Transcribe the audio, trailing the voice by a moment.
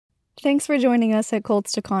Thanks for joining us at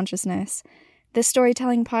Cults to Consciousness. This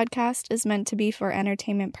storytelling podcast is meant to be for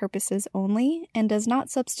entertainment purposes only and does not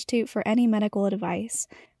substitute for any medical advice.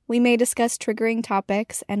 We may discuss triggering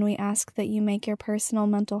topics, and we ask that you make your personal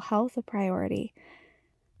mental health a priority.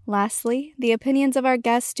 Lastly, the opinions of our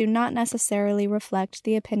guests do not necessarily reflect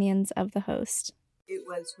the opinions of the host. It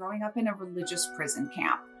was growing up in a religious prison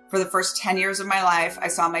camp. For the first 10 years of my life, I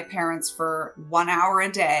saw my parents for 1 hour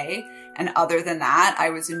a day. And other than that, I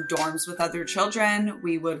was in dorms with other children.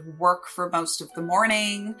 We would work for most of the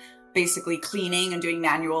morning, basically cleaning and doing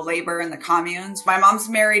manual labor in the communes. My mom's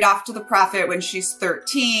married off to the prophet when she's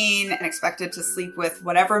 13 and expected to sleep with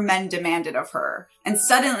whatever men demanded of her. And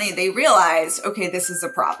suddenly they realize, okay, this is a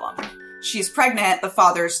problem. She's pregnant. The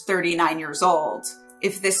father's 39 years old.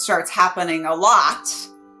 If this starts happening a lot,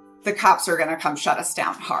 the cops are going to come shut us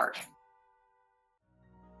down hard.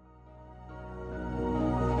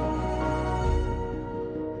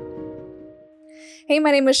 Hey,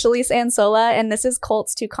 my name is Shalise Ansola, and this is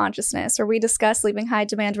Cults to Consciousness, where we discuss leaving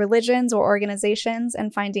high-demand religions or organizations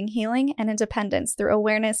and finding healing and independence through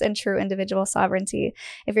awareness and true individual sovereignty.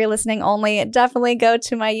 If you're listening only, definitely go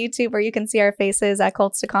to my YouTube where you can see our faces at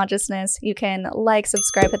Cults to Consciousness. You can like,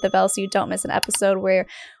 subscribe, hit the bell so you don't miss an episode.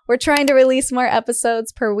 We're trying to release more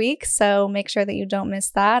episodes per week, so make sure that you don't miss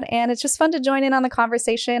that. And it's just fun to join in on the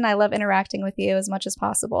conversation. I love interacting with you as much as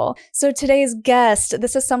possible. So today's guest,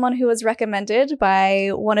 this is someone who was recommended by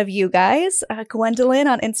one of you guys, Gwendolyn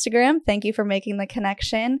on Instagram. Thank you for making the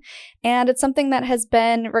connection. And it's something that has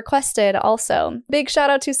been requested also. Big shout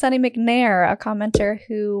out to Sunny McNair, a commenter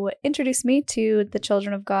who introduced me to the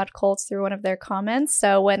Children of God cults through one of their comments.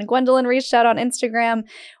 So when Gwendolyn reached out on Instagram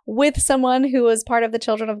with someone who was part of the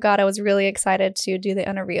Children of God, I was really excited to do the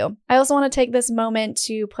interview. I also want to take this moment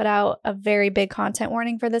to put out a very big content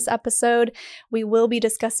warning for this episode. We will be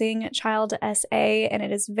discussing child SA, and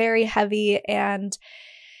it is very heavy, and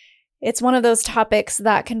it's one of those topics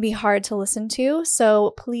that can be hard to listen to.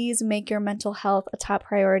 So please make your mental health a top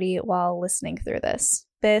priority while listening through this.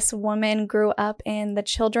 This woman grew up in the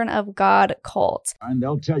Children of God cult. And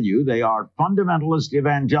they'll tell you they are fundamentalist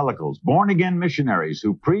evangelicals, born-again missionaries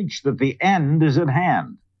who preach that the end is at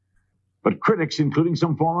hand. But critics, including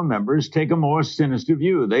some former members, take a more sinister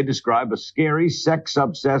view. They describe a scary,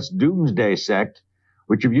 sex-obsessed doomsday sect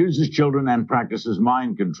which abuses children and practices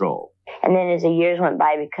mind control. And then as the years went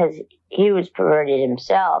by, because he was perverted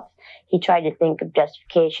himself, he tried to think of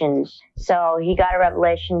justifications. So he got a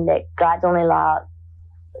revelation that God's only law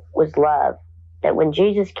was love, that when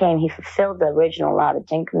Jesus came, he fulfilled the original law, the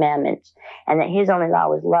 10 Commandments, and that his only law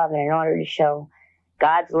was love. And in order to show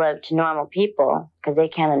God's love to normal people, because they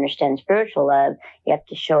can't understand spiritual love, you have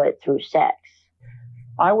to show it through sex.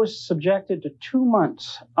 I was subjected to 2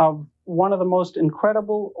 months of one of the most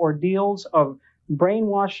incredible ordeals of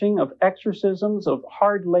brainwashing, of exorcisms, of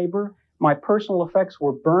hard labor. My personal effects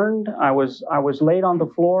were burned. I was laid on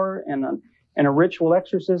the floor in a ritual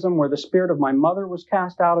exorcism where the spirit of my mother was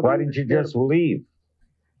cast out of me. Why didn't you just leave?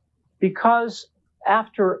 Because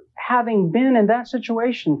after having been in that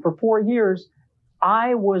situation for 4 years,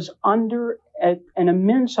 I was under an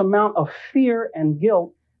immense amount of fear and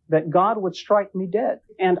guilt that God would strike me dead.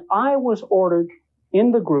 And I was ordered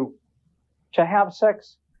in the group to have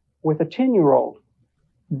sex with a 10-year-old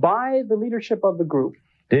by the leadership of the group.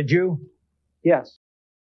 Did you? Yes.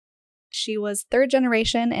 She was third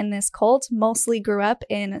generation in this cult, mostly grew up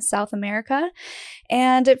in South America.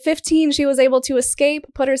 And at 15, she was able to escape,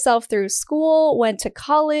 put herself through school, went to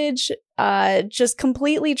college, just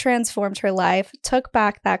completely transformed her life, took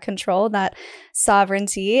back that control, that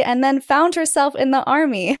sovereignty, and then found herself in the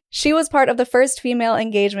army. She was part of the first female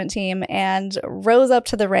engagement team and rose up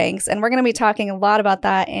to the ranks. And we're going to be talking a lot about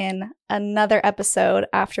that in another episode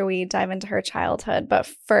after we dive into her childhood. But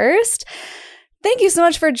first, thank you so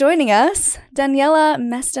much for joining us, Daniella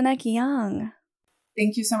Mestyanek Young.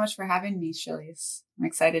 Thank you so much for having me, Shalise. I'm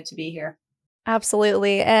excited to be here.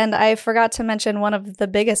 Absolutely. And I forgot to mention one of the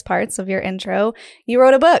biggest parts of your intro. You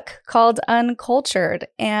wrote a book called Uncultured.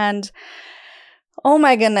 And oh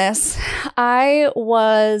my goodness, I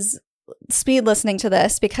was speed listening to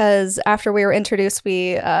this because after we were introduced,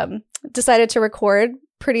 we decided to record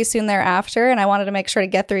pretty soon thereafter, and I wanted to make sure to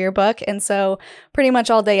get through your book. And so pretty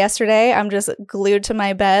much all day yesterday, I'm just glued to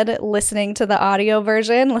my bed listening to the audio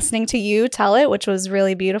version, listening to you tell it, which was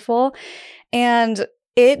really beautiful. And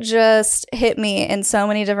it just hit me in so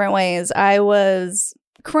many different ways. I was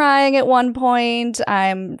crying at one point.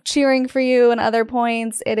 I'm cheering for you in other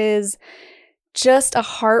points. It is just a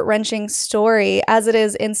heart-wrenching story as it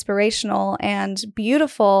is inspirational and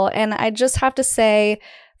beautiful. And I just have to say,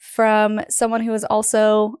 from someone who is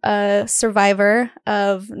also a survivor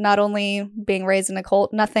of not only being raised in a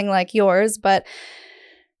cult, nothing like yours, but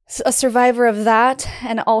a survivor of that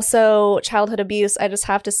and also childhood abuse. I just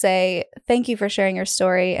have to say thank you for sharing your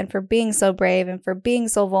story and for being so brave and for being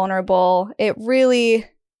so vulnerable. It really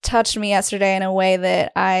touched me yesterday in a way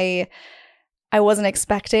that I wasn't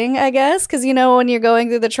expecting, I guess, because when you're going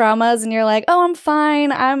through the traumas and you're like, oh, I'm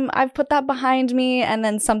fine, I've put that behind me, and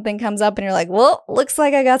then something comes up and you're like, well, looks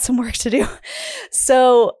like I got some work to do.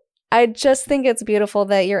 So I just think it's beautiful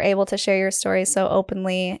that you're able to share your story so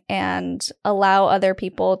openly and allow other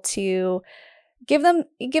people to give them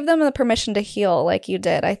the permission to heal like you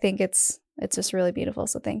did. I think it's just really beautiful.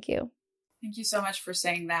 So thank you. Thank you so much for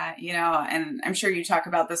saying that, and I'm sure you talk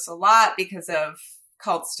about this a lot because of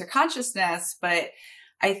cults to consciousness, but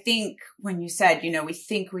I think when you said, we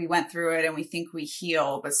think we went through it and we think we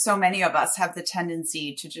heal, but so many of us have the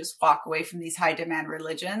tendency to just walk away from these high demand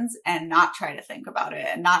religions and not try to think about it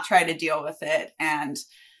and not try to deal with it. And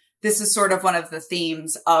this is sort of one of the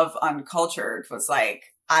themes of Uncultured was like,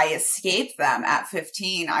 I escaped them at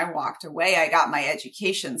 15. I walked away. I got my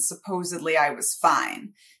education. Supposedly I was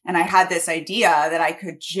fine. And I had this idea that I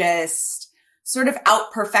could just sort of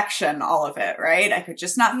out perfection all of it, right? I could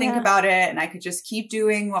just not think about it and I could just keep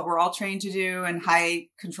doing what we're all trained to do in high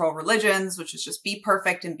control religions, which is just be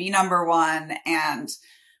perfect and be number one. And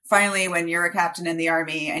finally, when you're a captain in the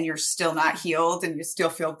army and you're still not healed and you still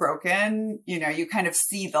feel broken, you kind of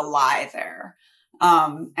see the lie there.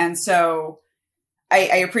 And so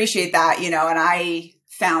I appreciate that, and I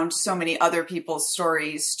found so many other people's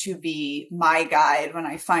stories to be my guide when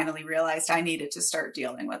I finally realized I needed to start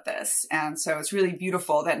dealing with this. And so it's really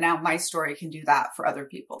beautiful that now my story can do that for other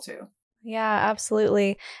people too. Yeah,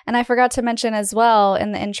 absolutely. And I forgot to mention as well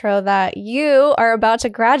in the intro that you are about to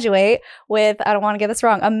graduate with, I don't want to get this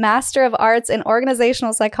wrong, a Master of Arts in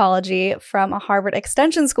Organizational Psychology from a Harvard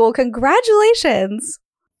Extension School. Congratulations.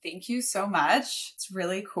 Thank you so much. It's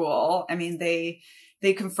really cool. I mean, they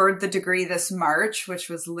conferred the degree this March, which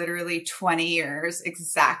was literally 20 years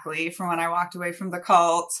exactly from when I walked away from the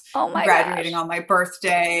cult. Oh my graduating gosh. on my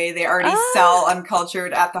birthday. They already sell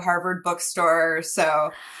Uncultured at the Harvard bookstore. So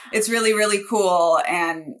it's really, really cool.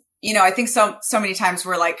 And, I think so many times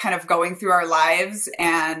we're like kind of going through our lives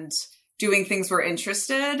and doing things we're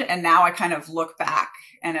interested. And now I kind of look back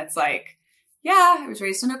and it's like, yeah, I was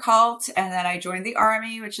raised in a cult and then I joined the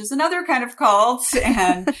army, which is another kind of cult,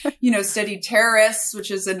 and, studied terrorists,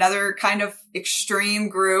 which is another kind of extreme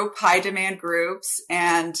group, high demand groups,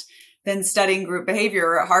 and then studying group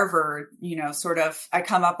behavior at Harvard, sort of, I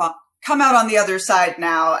come out on the other side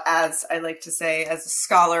now, as I like to say, as a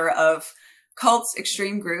scholar of cults,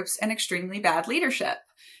 extreme groups, and extremely bad leadership.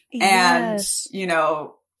 Yes. And,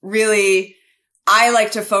 really, I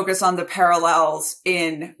like to focus on the parallels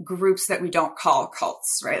in groups that we don't call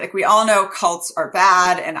cults, right? Like we all know cults are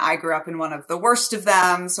bad and I grew up in one of the worst of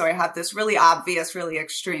them. So I have this really obvious, really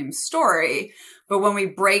extreme story. But when we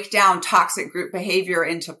break down toxic group behavior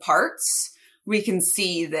into parts, we can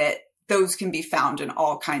see that those can be found in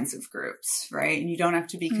all kinds of groups, right? And you don't have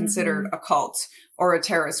to be considered a cult or a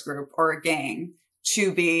terrorist group or a gang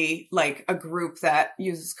to be like a group that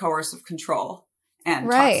uses coercive control and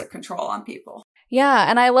toxic control on people. Yeah,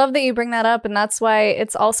 and I love that you bring that up, and that's why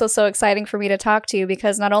it's also so exciting for me to talk to you,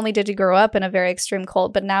 because not only did you grow up in a very extreme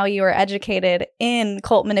cult, but now you are educated in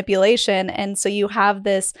cult manipulation, and so you have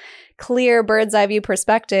this clear bird's eye view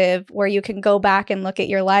perspective where you can go back and look at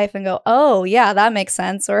your life and go, oh, yeah, that makes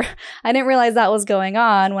sense, or I didn't realize that was going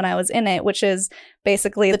on when I was in it, which is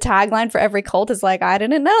basically the tagline for every cult is like, I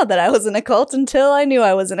didn't know that I was in a cult until I knew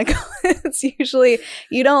I was in a cult. It's usually,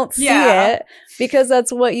 you don't see it because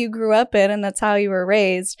that's what you grew up in and that's how you were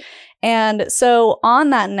raised. And so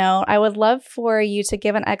on that note, I would love for you to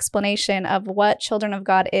give an explanation of what Children of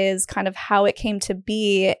God is, kind of how it came to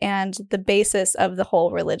be and the basis of the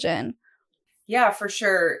whole religion. Yeah, for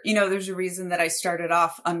sure. There's a reason that I started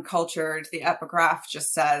off Uncultured. The epigraph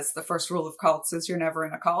just says the first rule of cults is you're never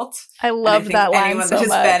in a cult. I love that line so much. Anyone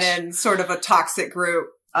that has been in sort of a toxic group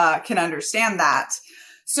can understand that.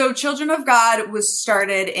 So Children of God was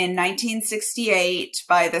started in 1968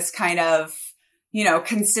 by this kind of,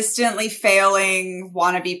 consistently failing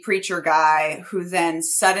wannabe preacher guy who then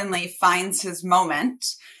suddenly finds his moment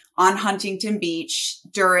on Huntington Beach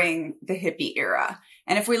during the hippie era.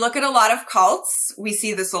 And if we look at a lot of cults, we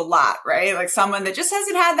see this a lot, right? Like someone that just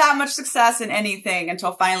hasn't had that much success in anything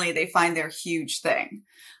until finally they find their huge thing.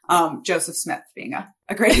 Joseph Smith being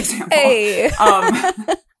a great example. Hey.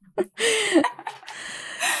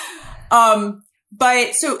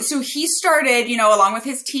 But so he started, along with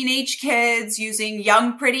his teenage kids, using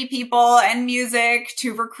young, pretty people and music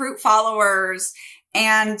to recruit followers.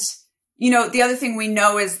 And, the other thing we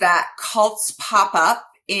know is that cults pop up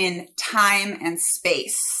in time and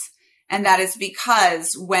space. And that is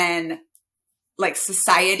because when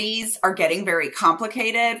societies are getting very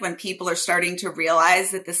complicated, when people are starting to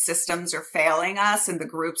realize that the systems are failing us and the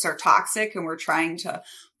groups are toxic and we're trying to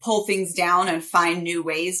pull things down and find new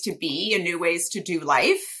ways to be and new ways to do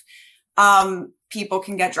life, people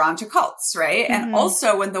can get drawn to cults, right? Mm-hmm. And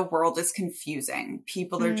also when the world is confusing,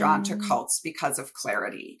 people are drawn to cults because of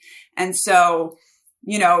clarity. And so,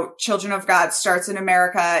 Children of God starts in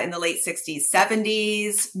America in the late 60s,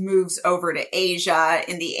 70s, moves over to Asia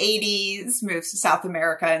in the 80s, moves to South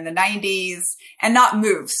America in the 90s, and not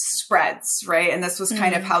moves, spreads, right? And this was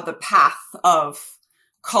kind of how the path of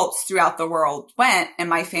cults throughout the world went, and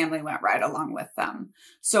my family went right along with them.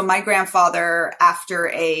 So my grandfather, after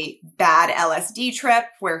a bad LSD trip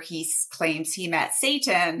where he claims he met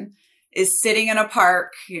Satan, is sitting in a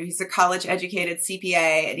park. He's a college educated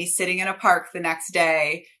CPA, and he's sitting in a park the next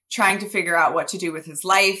day trying to figure out what to do with his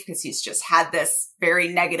life because he's just had this very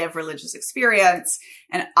negative religious experience,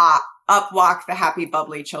 and up walk the happy,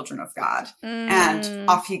 bubbly children of God. And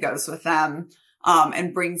off he goes with them,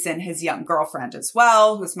 and brings in his young girlfriend as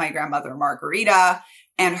well, who's my grandmother, Margarita.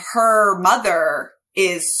 And her mother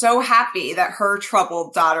is so happy that her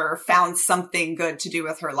troubled daughter found something good to do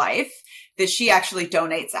with her life that she actually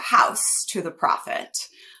donates a house to the prophet.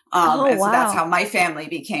 So that's how my family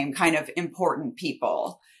became kind of important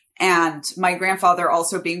people. And my grandfather,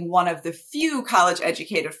 also being one of the few college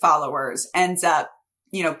educated followers, ends up,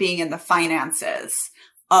 being in the finances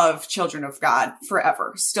of Children of God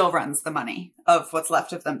forever, still runs the money of what's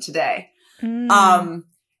left of them today.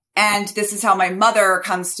 And this is how my mother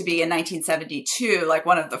comes to be in 1972,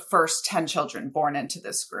 one of the first 10 children born into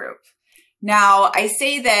this group. Now, I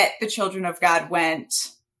say that the Children of God went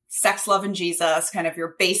sex, love, and Jesus, kind of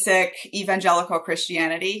your basic evangelical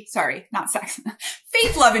Christianity. Sorry, not sex,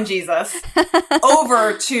 faith, love, and Jesus,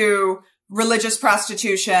 over to religious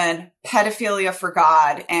prostitution, pedophilia for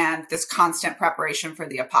God, and this constant preparation for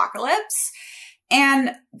the apocalypse.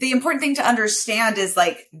 And the important thing to understand is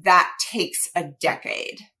that takes a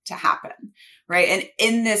decade to happen, right? And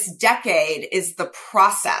in this decade is the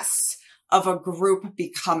process of a group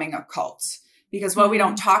becoming a cult. Because what we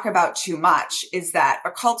don't talk about too much is that a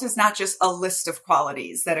cult is not just a list of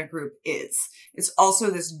qualities that a group is. It's also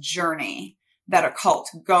this journey that a cult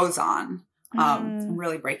goes on. I'm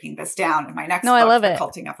really breaking this down in my next book, I love The it.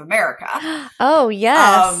 Culting of America. Oh,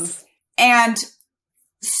 yes. And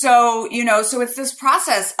so, so it's this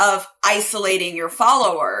process of isolating your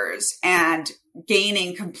followers and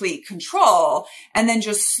gaining complete control, and then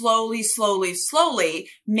just slowly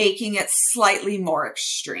making it slightly more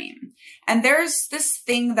extreme. And there's this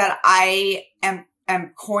thing that I am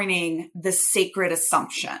coining the sacred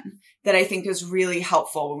assumption that I think is really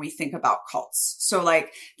helpful when we think about cults. So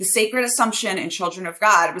the sacred assumption in Children of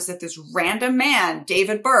God was that this random man,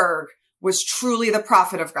 David Berg, was truly the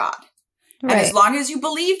prophet of God. Right. And as long as you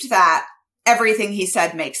believed that, everything he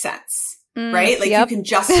said makes sense. Right? You can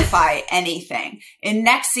justify anything. In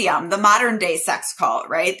Nexium, the modern day sex cult,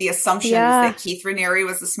 right? The assumption is that Keith Raniere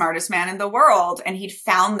was the smartest man in the world, and he'd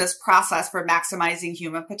found this process for maximizing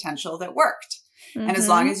human potential that worked. And as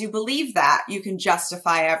long as you believe that, you can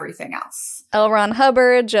justify everything else. L. Ron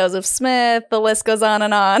Hubbard, Joseph Smith, the list goes on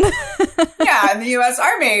and on. Yeah, in the U.S.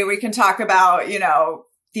 Army, we can talk about,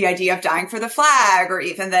 the idea of dying for the flag, or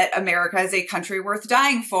even that America is a country worth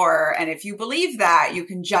dying for. And if you believe that, you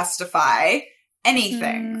can justify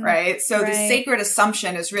anything, right? So the sacred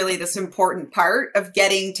assumption is really this important part of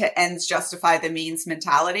getting to ends justify the means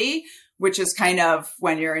mentality, which is kind of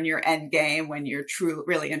when you're in your end game, when you're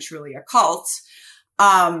really and truly a cult.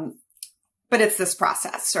 But it's this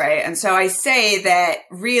process, right? And so I say that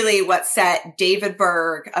really what set David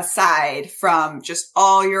Berg aside from just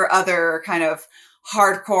all your other kind of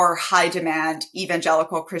hardcore, high demand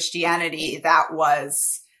evangelical Christianity that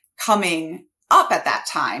was coming up at that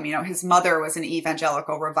time. His mother was an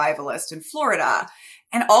evangelical revivalist in Florida.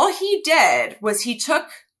 And all he did was he took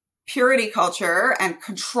purity culture and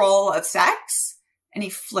control of sex and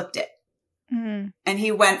he flipped it. And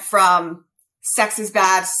he went from sex is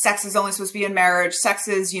bad, sex is only supposed to be in marriage, sex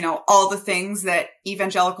is, all the things that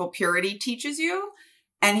evangelical purity teaches you.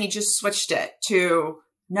 And he just switched it to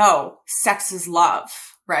no, sex is love,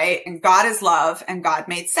 right? And God is love, and God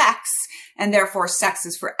made sex, and therefore sex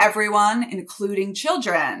is for everyone, including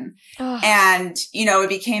children. And, it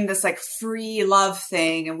became this free love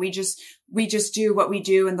thing. And we we just do what we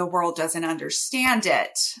do and the world doesn't understand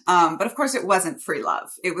it. But of course it wasn't free love.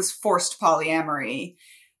 It was forced polyamory.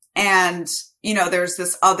 And, there's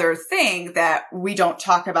this other thing that we don't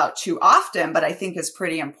talk about too often, but I think is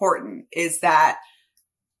pretty important, is that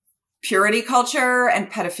purity culture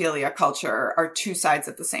and pedophilia culture are two sides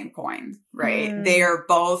of the same coin, right? They are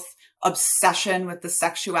both obsession with the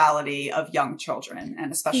sexuality of young children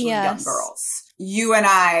and especially young girls. You and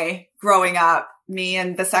I growing up, me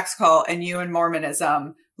and the sex cult and you and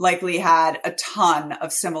Mormonism likely had a ton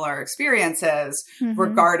of similar experiences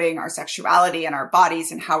regarding our sexuality and our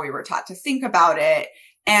bodies and how we were taught to think about it,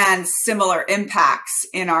 and similar impacts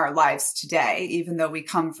in our lives today, even though we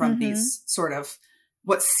come from these sort of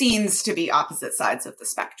what seems to be opposite sides of the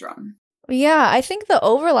spectrum. Yeah, I think the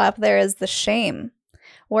overlap there is the shame,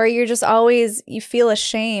 where you're just always, you feel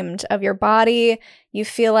ashamed of your body. You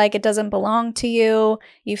feel like it doesn't belong to you.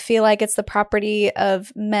 You feel like it's the property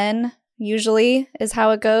of men, usually is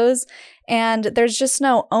how it goes. And there's just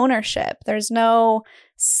no ownership. There's no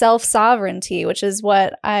self-sovereignty, which is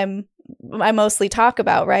what I mostly talk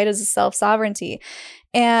about, right? Is self-sovereignty.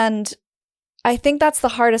 And I think that's the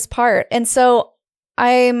hardest part. And so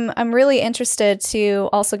I'm really interested to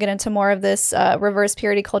also get into more of this reverse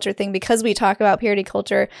purity culture thing, because we talk about purity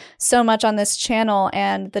culture so much on this channel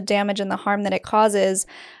and the damage and the harm that it causes.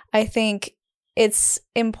 I think it's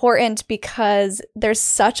important because there's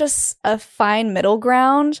such a fine middle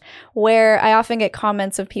ground where I often get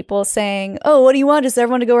comments of people saying, oh, what do you want? Just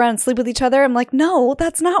everyone to go around and sleep with each other? I'm like, no,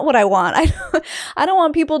 that's not what I want. I don't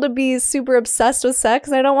want people to be super obsessed with sex.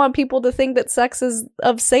 I don't want people to think that sex is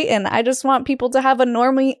of Satan. I just want people to have a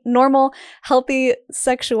normal, healthy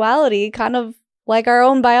sexuality, kind of like our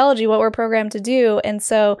own biology, what we're programmed to do. And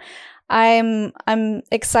so I'm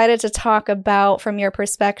excited to talk about, from your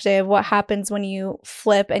perspective, what happens when you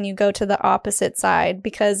flip and you go to the opposite side,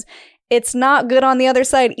 because it's not good on the other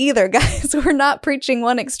side either, guys. We're not preaching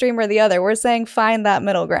one extreme or the other. We're saying find that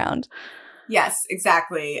middle ground. Yes,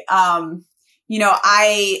 exactly. I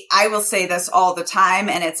will say this all the time,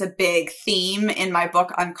 and it's a big theme in my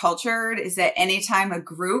book, Uncultured, is that anytime a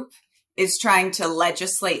group is trying to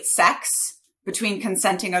legislate sex between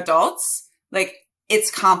consenting adults, it's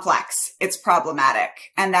complex, it's problematic.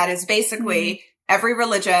 And that is basically every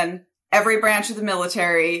religion, every branch of the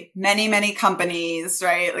military, many, many companies,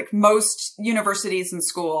 right? Most universities and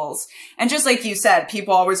schools. And just like you said,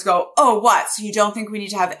 people always go, oh, what? So you don't think we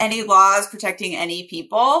need to have any laws protecting any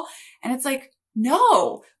people? And it's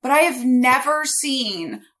no, but I have never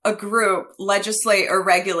seen a group legislate or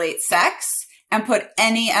regulate sex and put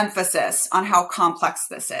any emphasis on how complex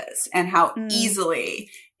this is and how easily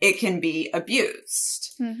it can be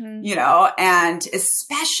abused, and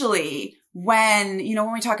especially when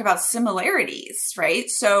we talk about similarities, right?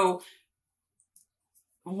 So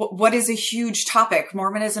what is a huge topic?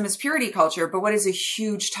 Mormonism is purity culture, but what is a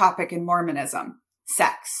huge topic in Mormonism?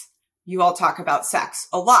 Sex. You all talk about sex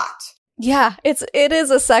a lot. Yeah, it is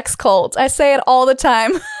a sex cult. I say it all the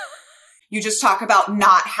time. You just talk about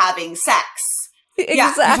not having sex.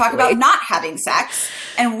 Exactly. Yeah, you talk about not having sex,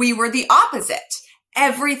 and we were the opposite.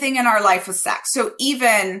 Everything in our life was sex. So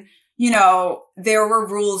even, there were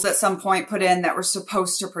rules at some point put in that were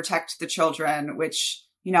supposed to protect the children, which,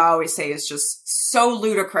 I always say is just so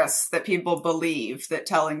ludicrous that people believe that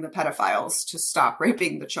telling the pedophiles to stop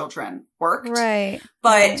raping the children worked. Right.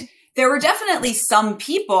 But there were definitely some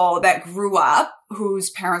people that grew up whose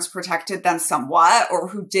parents protected them somewhat, or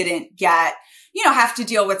who didn't get, have to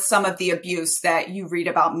deal with some of the abuse that you read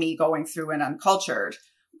about me going through in Uncultured.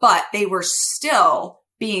 But they were still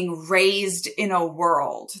being raised in a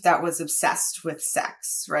world that was obsessed with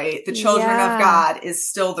sex, right? The Children of God is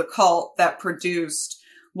still the cult that produced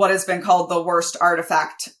what has been called the worst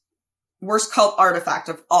cult artifact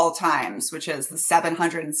of all times, which is the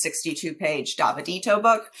 762-page Davidito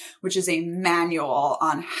book, which is a manual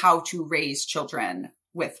on how to raise children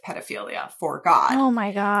with pedophilia for God. Oh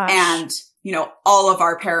my gosh. And all of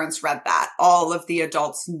our parents read that. All of the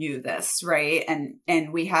adults knew this, right?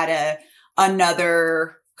 And we had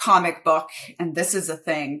another comic book, and this is a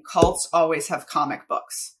thing. Cults always have comic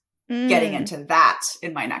books. Getting into that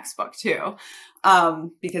in my next book too.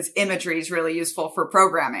 Because imagery is really useful for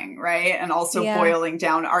programming, right? And also boiling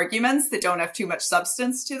down arguments that don't have too much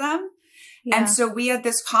substance to them. Yeah. And so we had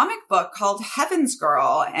this comic book called Heaven's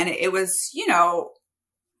Girl, and it was,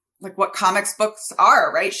 what comics books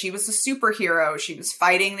are, right? She was a superhero. She was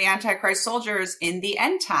fighting the Antichrist soldiers in the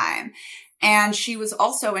end time. And she was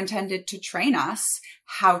also intended to train us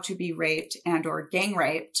how to be raped and or gang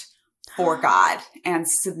raped for God and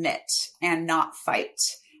submit and not fight.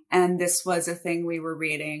 And this was a thing we were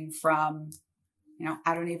reading from,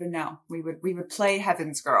 I don't even know. We would play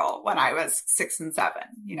Heaven's Girl when I was 6 and 7.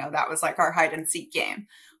 That was like our hide and seek game,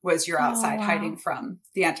 was you're outside hiding from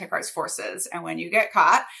the Antichrist forces. And when you get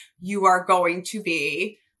caught, you are going to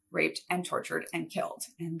be raped and tortured and killed.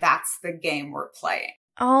 And that's the game we're playing.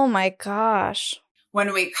 Oh my gosh.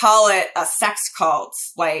 When we call it a sex cult,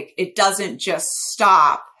 like, it doesn't just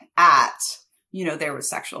stop at, there was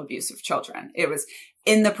sexual abuse of children. It was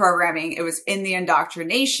in the programming, it was in the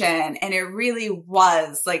indoctrination, and it really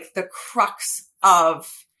was like the crux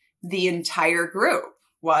of the entire group.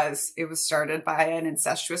 It was started by an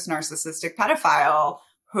incestuous narcissistic pedophile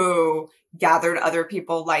who gathered other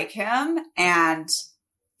people like him and,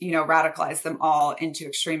 radicalized them all into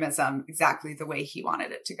extremism exactly the way he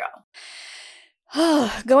wanted it to go.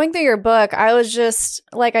 Going through your book, I was just,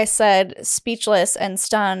 like I said, speechless and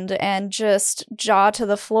stunned and just jaw to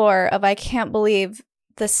the floor of, I can't believe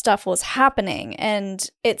this stuff was happening. And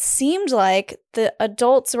it seemed like the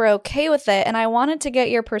adults were okay with it. And I wanted to get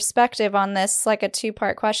your perspective on this, like a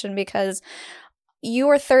 2-part question, because you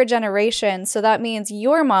were 3rd generation. So that means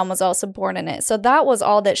your mom was also born in it. So that was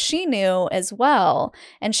all that she knew as well.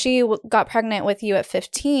 And she got pregnant with you at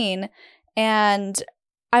 15. And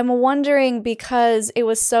I'm wondering, because it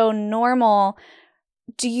was so normal,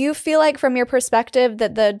 do you feel like from your perspective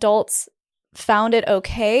that the adults found it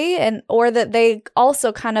okay, or that they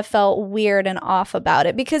also kind of felt weird and off about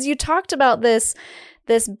it? Because you talked about this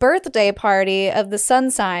birthday party of the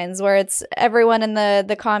sun signs, where it's everyone in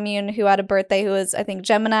the commune who had a birthday who was, I think,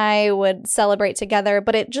 Gemini, would celebrate together,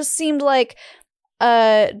 but it just seemed like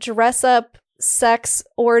a dress up sex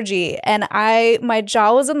orgy. And my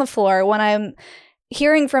jaw was on the floor when I'm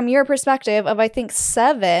hearing from your perspective of, I think,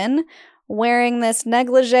 7, wearing this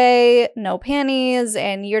negligee, no panties,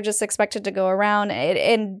 and you're just expected to go around,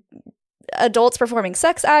 and adults performing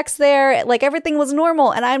sex acts there. Like, everything was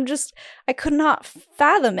normal, and I could not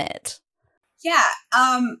fathom it. Yeah.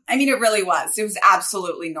 It really was. It was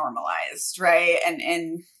absolutely normalized, right?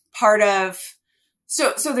 And part of,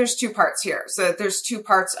 so there's 2 parts here. So there's 2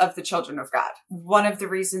 parts of the Children of God. One of the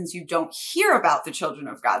reasons you don't hear about the Children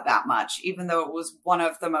of God that much, even though it was one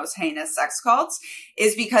of the most heinous sex cults,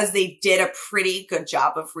 is because they did a pretty good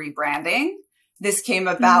job of rebranding. This came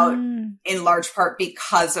about in large part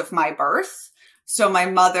because of my birth. So my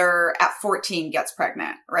mother at 14 gets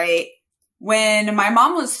pregnant, right? When my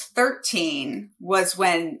mom was 13 was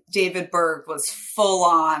when David Berg was full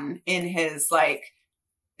on in his, like,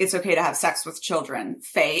 it's okay to have sex with children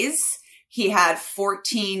phase. He had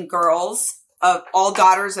 14 girls, of all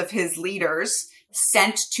daughters of his leaders,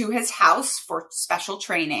 sent to his house for special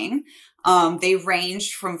training. They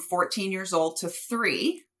ranged from 14 years old to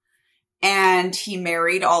 3. And he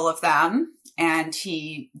married all of them, and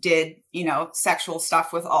he did, sexual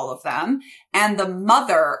stuff with all of them. And the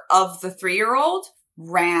mother of the 3-year-old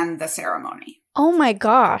ran the ceremony. Oh my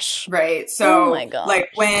gosh. Right. So, oh my gosh. Like,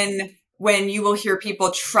 when you will hear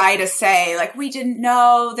people try to say, like, we didn't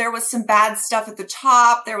know, there was some bad stuff at the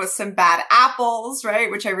top, there was some bad apples,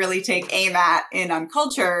 right? Which I really take aim at in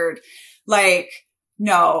Uncultured. Like,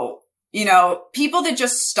 no, people that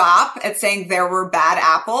just stop at saying there were bad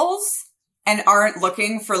apples and aren't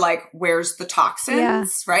looking for, like, where's the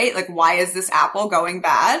toxins, right? Like, why is this apple going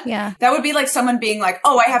bad? Yeah. That would be like someone being like,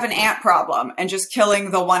 oh, I have an ant problem, and just killing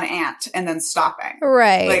the one ant and then stopping.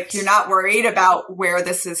 Right. Like, you're not worried about where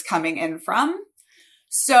this is coming in from.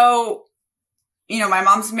 So, my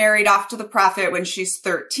mom's married off to the prophet when she's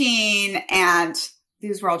 13, and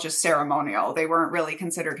these were all just ceremonial. They weren't really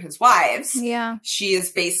considered his wives. Yeah. She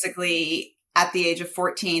is basically, at the age of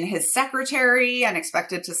 14, his secretary, and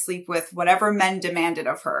expected to sleep with whatever men demanded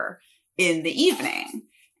of her in the evening.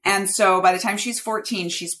 And so by the time she's 14,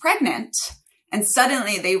 she's pregnant. And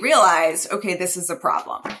suddenly they realize, okay, this is a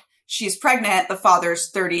problem. She's pregnant. The father's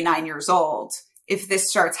 39 years old. If this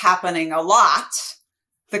starts happening a lot,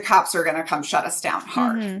 the cops are going to come shut us down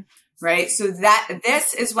hard. Right? So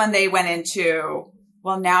this is when they went into,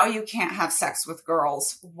 well, now you can't have sex with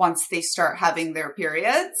girls once they start having their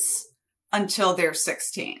periods until they're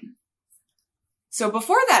 16. So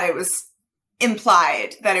before that, it was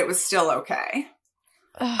implied that it was still okay.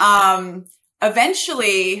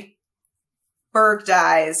 Eventually, Berg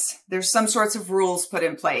dies. There's some sorts of rules put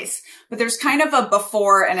in place, but there's kind of a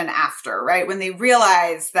before and an after, right? When they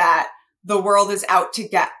realize that the world is out to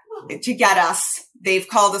get us, they've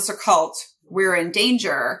called us a cult, we're in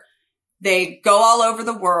danger. They go all over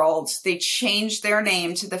the world. They change their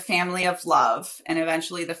name to the Family of Love and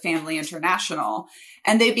eventually the Family International.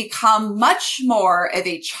 And they become much more of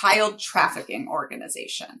a child trafficking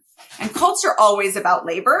organization. And cults are always about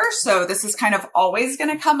labor. So this is kind of always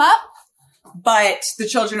going to come up. But the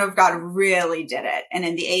Children of God really did it. And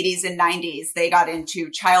in the 80s and 90s, they got into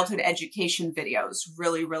childhood education videos,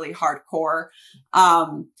 really, really hardcore.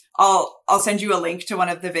 I'll send you a link to one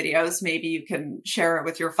of the videos. Maybe you can share it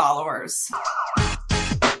with your followers.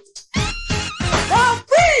 Oh,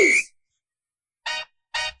 please!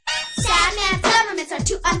 Sad man's governments are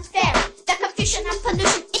too unfair. The confusion and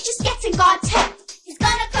pollution, it just gets in God's head. He's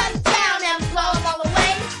gonna come down and blow them all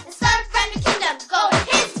away. And start a brand new kingdom going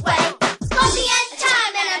his way. It's called the end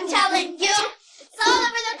time, and I'm telling you, it's all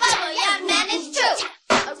over the Bible, yeah, man, it's true.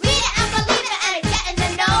 Read it and believe it and get in the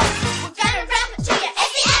know. We're gonna rap it to you,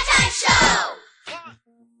 it's the anti-show.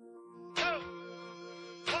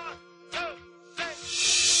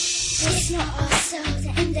 It's not also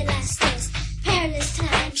the end of last days. Perilous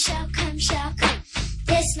time shall come, shall come.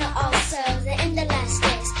 This not also the end of last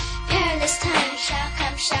days. Perilous time shall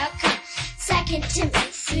come, shall come. 2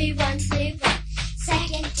 Timothy 3:1-3:1.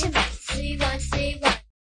 2 Timothy 3:1-3:1.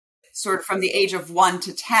 Sort of from the age of 1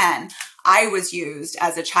 to 10, I was used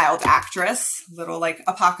as a child actress, little like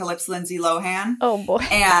Apocalypse Lindsay Lohan. Oh boy.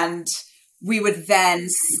 And we would then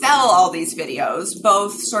sell all these videos,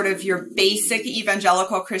 both sort of your basic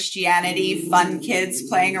evangelical Christianity, fun kids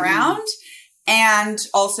playing around, and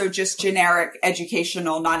also just generic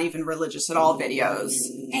educational, not even religious at all videos.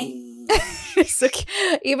 Hey. So,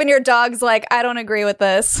 even your dog's like, I don't agree with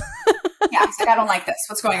this. Yeah, it's like, I don't like this.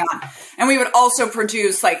 What's going on? And we would also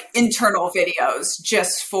produce like internal videos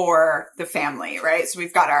just for the family, right? So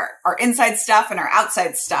we've got our inside stuff and our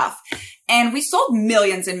outside stuff. And we sold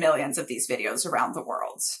millions and millions of these videos around the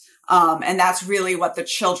world. And that's really what the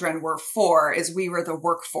children were for, is we were the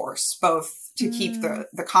workforce, both to keep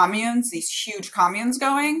the communes, these huge communes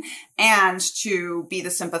going, and to be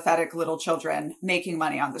the sympathetic little children making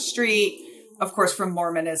money on the street. Of course, from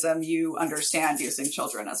Mormonism, you understand using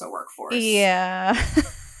children as a workforce. Yeah.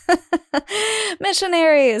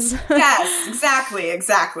 Missionaries. Yes,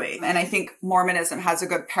 exactly. And I think Mormonism has a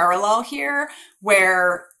good parallel here,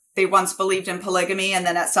 where they once believed in polygamy, and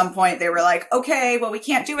then at some point they were like, okay, well, we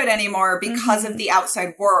can't do it anymore because of the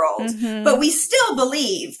outside world. But we still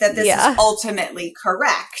believe that this is ultimately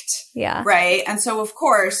correct. Yeah. Right? And so, of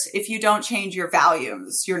course, if you don't change your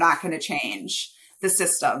values, you're not going to change the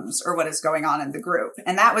systems or what is going on in the group.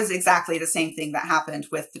 And that was exactly the same thing that happened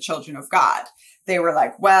with the Children of God. They were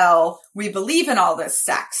like, well, we believe in all this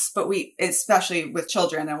sex, but especially with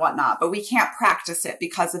children and whatnot, but we can't practice it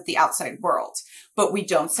because of the outside world. But we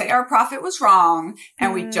don't say our prophet was wrong,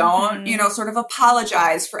 and we don't, sort of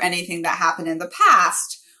apologize for anything that happened in the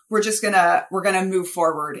past. We're gonna move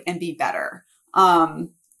forward and be better.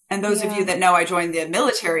 And those of you that know I joined the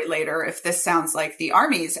military later, if this sounds like the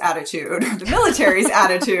Army's attitude or the military's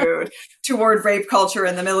attitude toward rape culture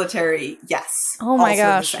in the military, yes. Oh my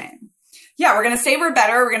gosh. The same. Yeah, we're going to say we're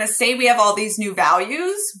better. We're going to say we have all these new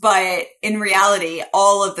values, but in reality,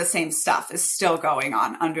 all of the same stuff is still going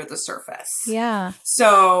on under the surface. Yeah.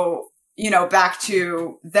 So, back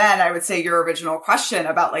to then, I would say your original question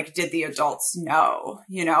about like, did the adults know?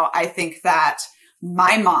 I think that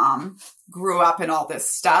my mom grew up in all this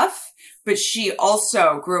stuff, but she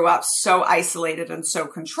also grew up so isolated and so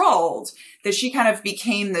controlled that she kind of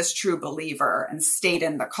became this true believer and stayed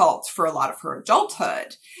in the cult for a lot of her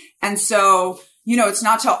adulthood. And so, it's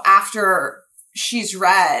not till after she's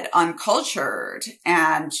read Uncultured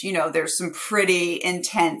and, there's some pretty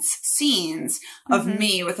intense scenes of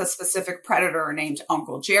me with a specific predator named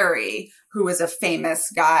Uncle Jerry, who was a famous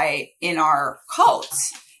guy in our cult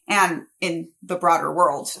and in the broader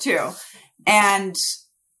world too. And,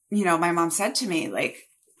 my mom said to me, like,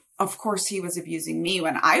 of course he was abusing me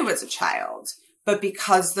when I was a child, but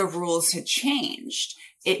because the rules had changed,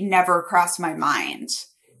 it never crossed my mind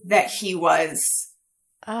that he was,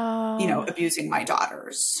 abusing my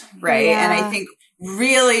daughters. Right. Yeah. And I think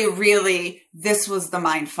really, really, this was the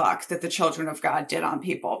mind fuck that the Children of God did on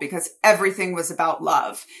people, because everything was about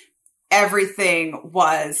love. Everything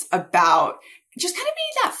was about just kind of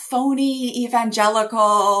being that phony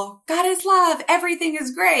evangelical, God is love, everything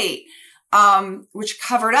is great, which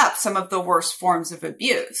covered up some of the worst forms of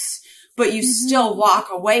abuse. But you still walk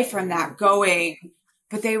away from that going,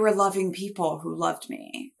 but they were loving people who loved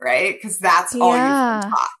me, right? Because that's all you've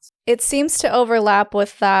been taught. It seems to overlap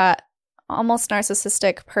with that almost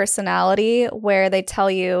narcissistic personality where they tell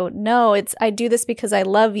you, no, I do this because I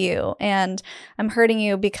love you, and I'm hurting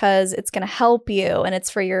you because it's going to help you and it's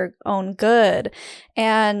for your own good.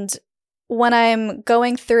 And when I'm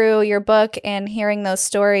going through your book and hearing those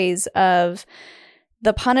stories of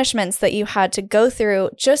the punishments that you had to go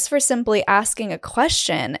through just for simply asking a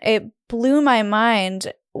question, it blew my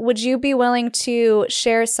mind. Would you be willing to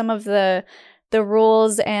share some of the the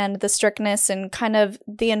rules and the strictness and kind of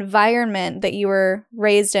the environment that you were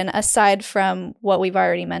raised in, aside from what we've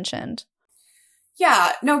already mentioned?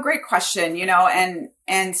 Yeah, no, great question,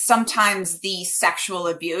 and sometimes the sexual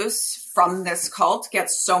abuse from this cult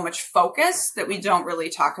gets so much focus that we don't really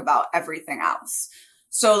talk about everything else.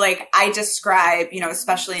 So like I describe,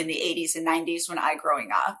 especially in the 80s and 90s when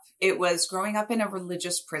it was growing up in a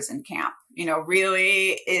religious prison camp,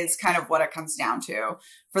 really is kind of what it comes down to.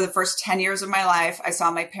 For the first 10 years of my life, I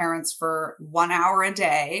saw my parents for 1 hour a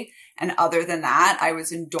day. And other than that, I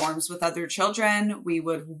was in dorms with other children. We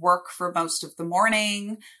would work for most of the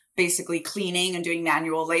morning, basically cleaning and doing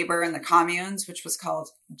manual labor in the communes, which was called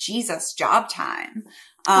Jesus job time.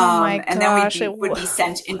 And then we would be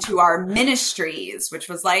sent into our ministries, which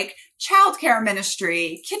was like childcare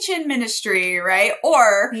ministry, kitchen ministry, right?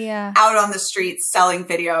 Or out on the streets selling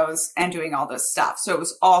videos and doing all this stuff. So it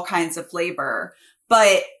was all kinds of labor.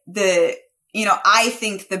 But I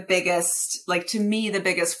think the biggest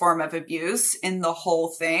form of abuse in the whole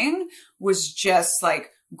thing was just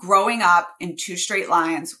like growing up in 2 straight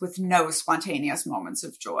lines with no spontaneous moments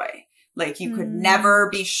of joy. Like you could never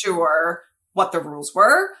be sure what the rules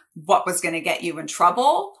were, what was going to get you in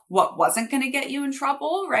trouble, what wasn't going to get you in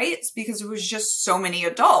trouble, right? It's because it was just so many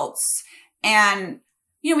adults. And,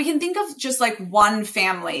 we can think of just like one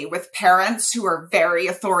family with parents who are very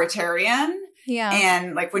authoritarian. Yeah.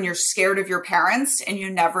 And like when you're scared of your parents and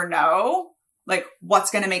you never know like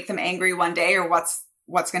what's going to make them angry one day or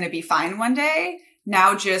what's going to be fine one day.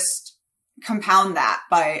 Now just compound that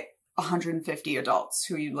by 150 adults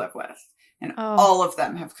who you live with. And all of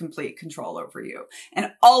them have complete control over you.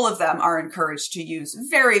 And all of them are encouraged to use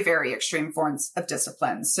very, very extreme forms of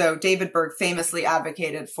discipline. So David Berg famously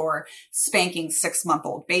advocated for spanking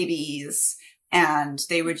 6-month-old babies. And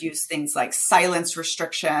they would use things like silence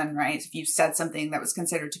restriction, right? If you said something that was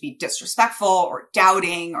considered to be disrespectful or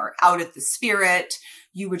doubting or out of the spirit,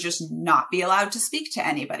 you would just not be allowed to speak to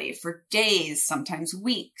anybody for days, sometimes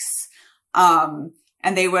weeks.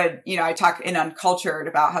 And they would, I talk in Uncultured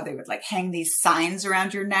about how they would like hang these signs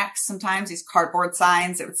around your neck sometimes, these cardboard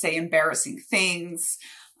signs that would say embarrassing things.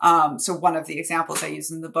 So one of the examples I use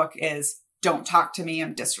in the book is, don't talk to me,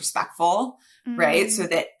 I'm disrespectful, right? So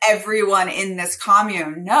that everyone in this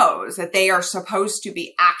commune knows that they are supposed to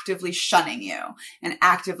be actively shunning you and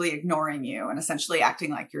actively ignoring you and essentially acting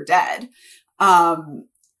like you're dead,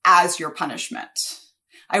 as your punishment.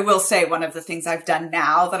 I will say one of the things I've done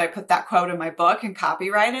now that I put that quote in my book and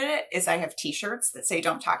copyrighted it is I have t-shirts that say,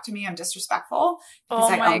 don't talk to me, I'm disrespectful.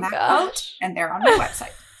 Because I own that quote and they're on my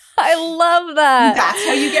website. I love that. That's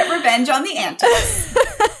how you get revenge on the antis.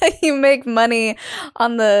 You make money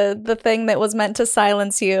on the thing that was meant to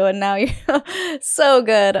silence you, and now you're so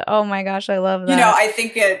good. Oh my gosh, I love that. I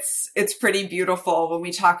think it's pretty beautiful when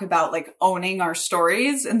we talk about like owning our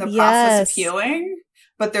stories in the process of healing.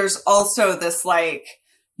 But there's also this like,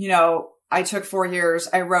 I took 4 years.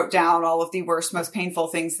 I wrote down all of the worst, most painful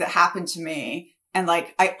things that happened to me. And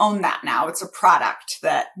like, I own that now. It's a product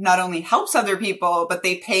that not only helps other people, but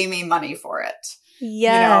they pay me money for it.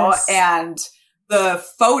 Yes. And the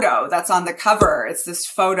photo that's on the cover, it's this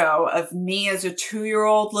photo of me as a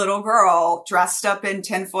 2-year-old little girl dressed up in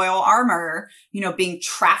tinfoil armor, being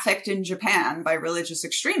trafficked in Japan by religious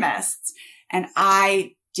extremists. And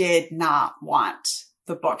I did not want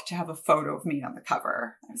the book to have a photo of me on the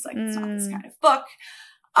cover. I was like, it's not this kind of book.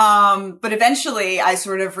 But eventually I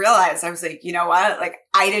sort of realized, I was like, you know what? Like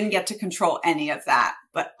I didn't get to control any of that,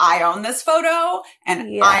 but I own this photo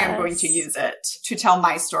and I am going to use it to tell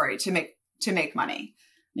my story, to make money,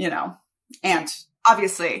 and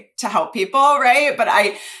obviously to help people. Right.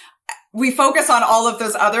 But we focus on all of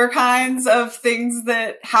those other kinds of things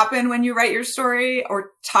that happen when you write your story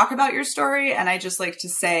or talk about your story. And I just like to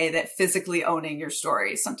say that physically owning your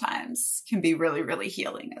story sometimes can be really, really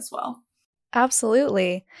healing as well.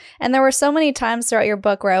 Absolutely. And there were so many times throughout your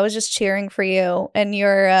book where I was just cheering for you and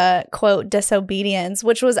your, quote, disobedience,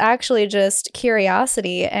 which was actually just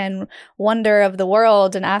curiosity and wonder of the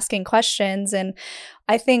world and asking questions. And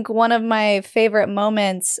I think one of my favorite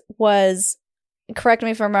moments was, correct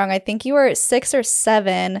me if I'm wrong, I think you were 6 or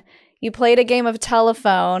 7. You played a game of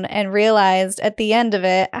telephone and realized at the end of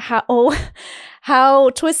it how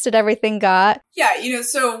twisted everything got. Yeah,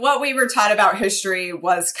 so what we were taught about history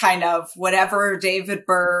was kind of whatever David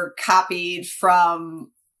Berg copied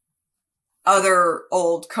from other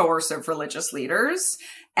old coercive religious leaders.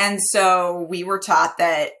 And so we were taught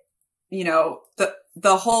that,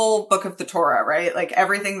 the whole book of the Torah, right? Like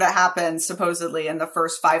everything that happened supposedly in the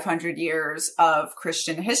first 500 years of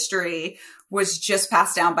Christian history was just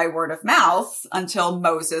passed down by word of mouth until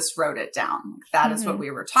Moses wrote it down. That is what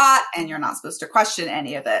we were taught, and you're not supposed to question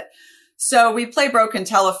any of it. So we play broken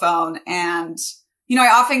telephone, and, you know,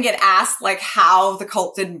 I often get asked like how the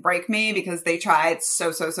cult didn't break me because they tried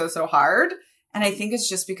so hard. And I think it's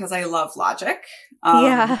just because I love logic.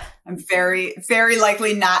 I'm very, very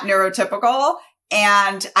likely not neurotypical,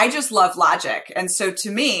 and I just love logic. And so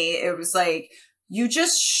to me, it was like, you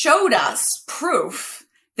just showed us proof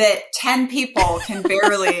that 10 people can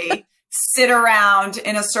barely sit around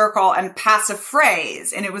in a circle and pass a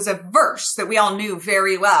phrase. And it was a verse that we all knew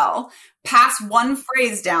very well. Pass one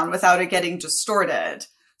phrase down without it getting distorted.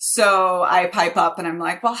 So I pipe up and I'm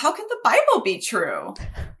like, well, how can the Bible be true?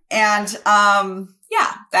 And,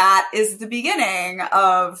 that is the beginning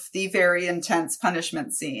of the very intense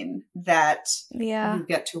punishment scene that you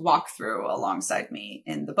get to walk through alongside me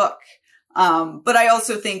in the book. But I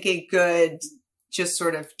also think a good just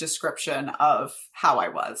sort of description of how I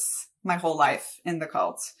was my whole life in the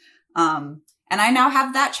cult. And I now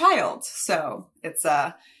have that child. So it's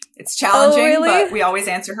challenging, but we always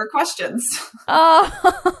answer her questions. Oh,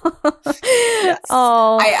 yes.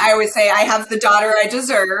 I always say I have the daughter I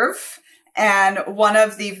deserve. And one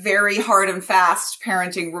of the very hard and fast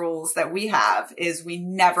parenting rules that we have is we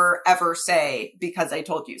never, ever say, because I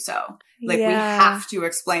told you so. Like we have to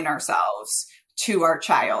explain ourselves to our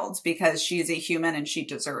child because she is a human and she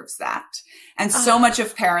deserves that. And so much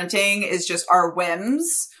of parenting is just our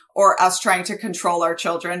whims or us trying to control our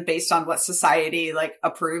children based on what society like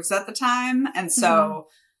approves at the time. And so,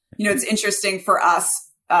 you know, it's interesting for us,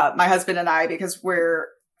 my husband and I, because we're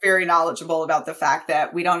very knowledgeable about the fact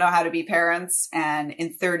that we don't know how to be parents. And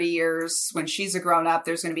in 30 years, when she's a grown up,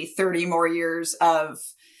 there's going to be 30 more years of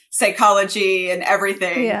psychology and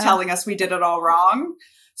everything telling us we did it all wrong.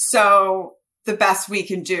 So the best we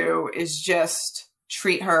can do is just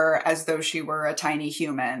treat her as though she were a tiny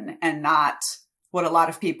human and not what a lot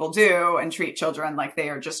of people do and treat children like they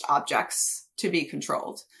are just objects to be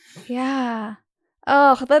controlled. Yeah.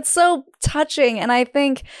 Oh, that's so touching. And I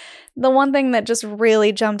think the one thing that just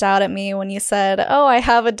really jumped out at me when you said, oh, I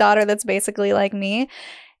have a daughter that's basically like me,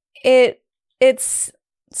 it's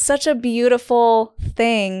such a beautiful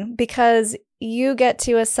thing because you get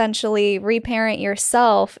to essentially reparent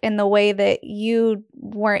yourself in the way that you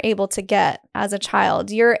weren't able to get as a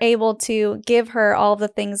child. You're able to give her all the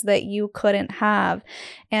things that you couldn't have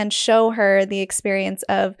and show her the experience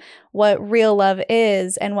of what real love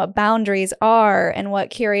is and what boundaries are and what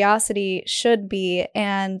curiosity should be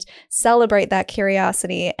and celebrate that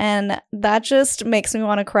curiosity. And that just makes me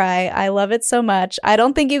want to cry. I love it so much. I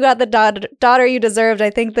don't think you got the daughter you deserved.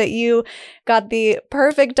 I think that you got the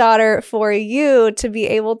perfect daughter for you to be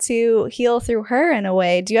able to heal through her in a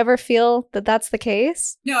way. Do you ever feel that that's the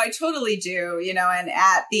case? No, I totally do. You know, and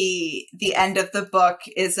at the end of the book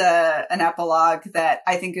is an epilogue that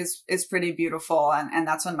I think is pretty beautiful. And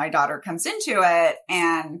that's when my daughter comes into it.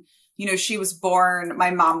 And, you know, she was born, my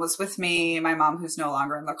mom was with me, my mom who's no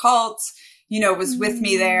longer in the cult, you know, was with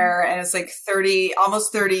me there. And it's like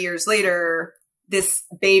almost 30 years later, this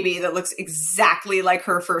baby that looks exactly like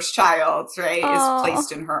her first child, right, is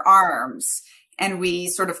placed in her arms. And we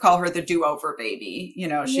sort of call her the do-over baby. You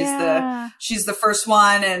know, she's the first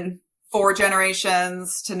one in 4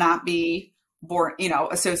 generations to not be born, you know,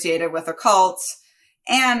 associated with a cult.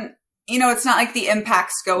 And, you know, it's not like the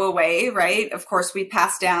impacts go away, right? Of course, we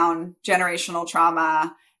pass down generational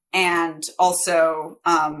trauma and also,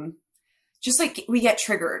 just like we get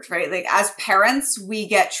triggered, right? Like as parents, we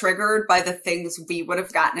get triggered by the things we would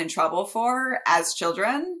have gotten in trouble for as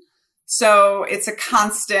children. So it's a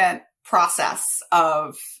constant process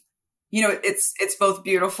of, you know, it's both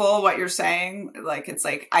beautiful what you're saying. Like, it's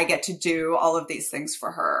like, I get to do all of these things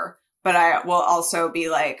for her, but I will also be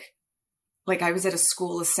like I was at a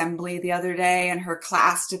school assembly the other day and her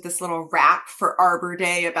class did this little rap for Arbor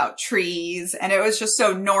Day about trees. And it was just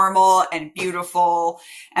so normal and beautiful.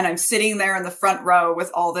 And I'm sitting there in the front row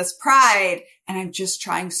with all this pride and I'm just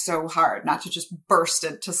trying so hard not to just burst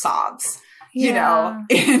into sobs, you know,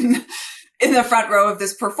 in the front row of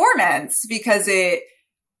this performance because it,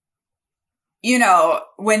 you know,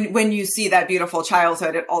 when you see that beautiful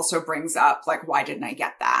childhood, it also brings up like, why didn't I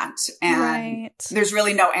get that? And there's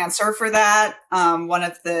really no answer for that. One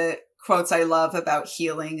of the quotes I love about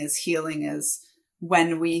healing is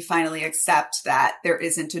when we finally accept that there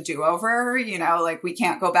isn't a do-over, you know, like we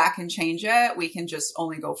can't go back and change it. We can just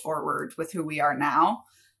only go forward with who we are now.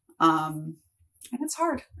 And it's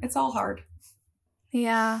hard. It's all hard.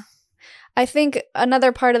 Yeah. I think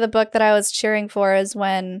another part of the book that I was cheering for is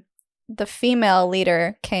when the female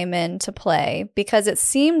leader came into play, because it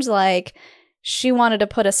seemed like she wanted to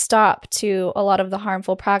put a stop to a lot of the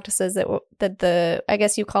harmful practices that the, I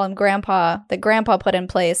guess you call him grandpa put in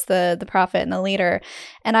place, the prophet and the leader.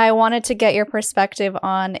 And I wanted to get your perspective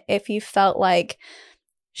on if you felt like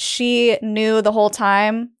she knew the whole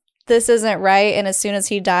time this isn't right, and as soon as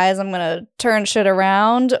he dies, I'm going to turn shit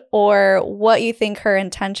around, or what you think her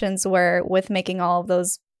intentions were with making all of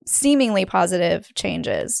those seemingly positive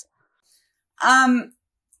changes. So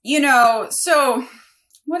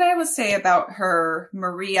what I would say about her,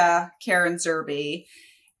 Maria Karen Zerby,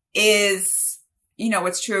 is,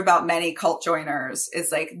 what's true about many cult joiners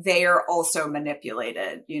is like they are also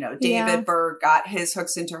manipulated. David Berg got his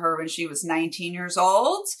hooks into her when she was 19 years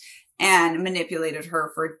old and manipulated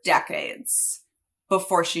her for decades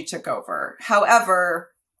before she took over.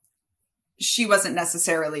 However, she wasn't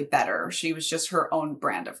necessarily better. She was just her own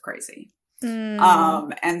brand of crazy.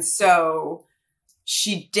 And so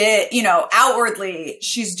she did, outwardly,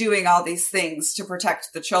 she's doing all these things to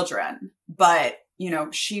protect the children. But,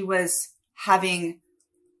 she was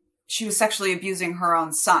sexually abusing her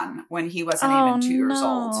own son when he wasn't even 2 years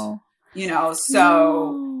old.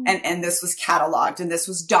 And this was cataloged and this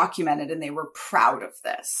was documented and they were proud of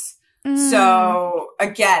this. So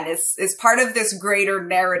again, it's part of this greater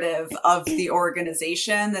narrative of the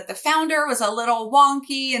organization that the founder was a little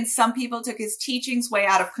wonky and some people took his teachings way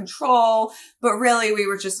out of control, but really we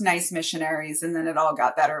were just nice missionaries. And then it all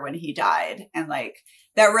got better when he died. And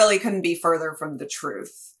that really couldn't be further from the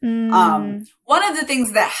truth. One of the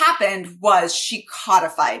things that happened was she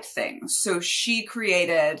codified things. So she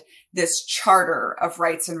created this charter of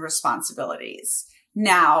rights and responsibilities.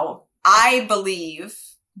 Now, I believe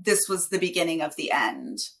this was the beginning of the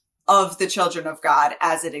end of the Children of God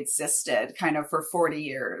as it existed kind of for 40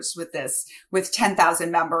 years with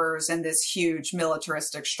 10,000 members and this huge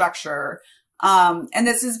militaristic structure. And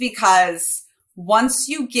this is because once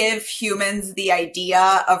you give humans the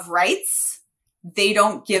idea of rights, they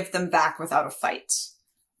don't give them back without a fight,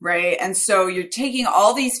 right? And so you're taking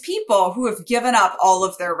all these people who have given up all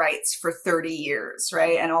of their rights for 30 years,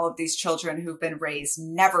 right? And all of these children who've been raised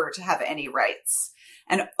never to have any rights.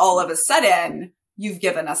 And all of a sudden, you've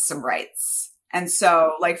given us some rights. And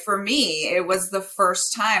so, for me, it was the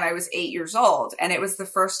first time I was 8 years old. And it was the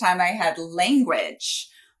first time I had language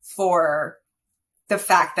for the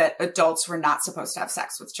fact that adults were not supposed to have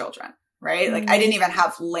sex with children, right? I didn't even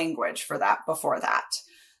have language for that before that.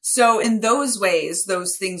 So in those ways,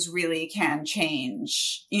 those things really can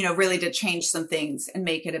change, really did change some things and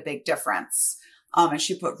make it a big difference. And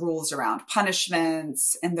she put rules around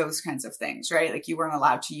punishments and those kinds of things, right? You weren't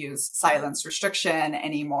allowed to use silence restriction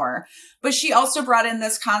anymore. But she also brought in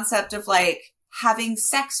this concept of having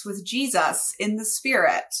sex with Jesus in the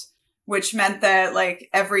spirit, which meant that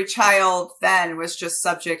every child then was just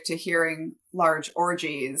subject to hearing large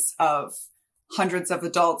orgies of hundreds of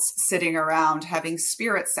adults sitting around having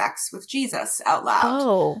spirit sex with Jesus out loud.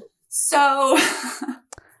 Oh. So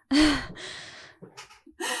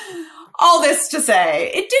all this to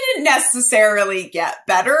say, it didn't necessarily get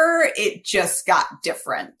better. It just got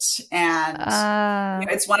different. And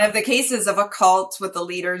it's one of the cases of a cult with the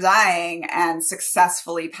leader dying and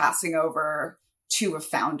successfully passing over to a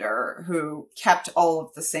founder who kept all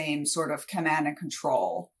of the same sort of command and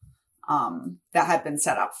control that had been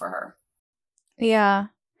set up for her. Yeah.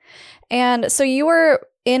 And so you were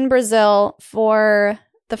in Brazil for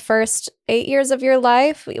the first 8 years of your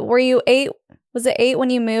life. Were you 8? Was it 8 when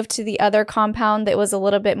you moved to the other compound that was a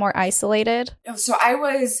little bit more isolated? So I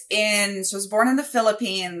was born in the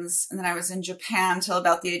Philippines, and then I was in Japan till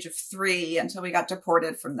about the age of 3 until we got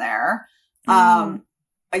deported from there.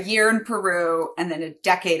 A year in Peru and then a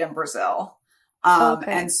decade in Brazil.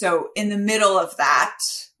 And so in the middle of that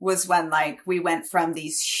was when we went from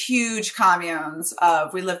these huge communes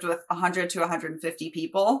we lived with 100 to 150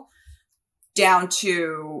 people down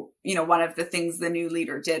to, one of the things the new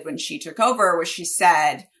leader did when she took over was she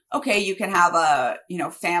said, okay, you can have a,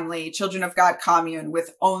 family, Children of God commune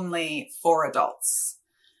with only 4 adults.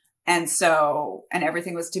 And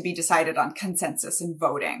everything was to be decided on consensus and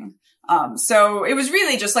voting. So it was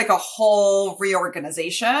really just a whole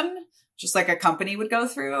reorganization, just like a company would go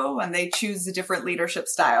through when they choose a different leadership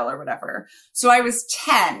style or whatever. So I was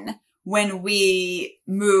 10 when we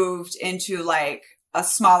moved into a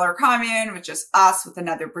smaller commune with just us with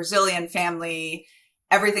another Brazilian family.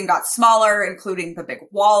 Everything got smaller, including the big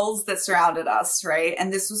walls that surrounded us, right?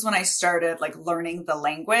 And this was when I started learning the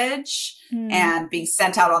language and being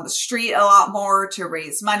sent out on the street a lot more to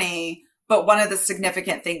raise money. But one of the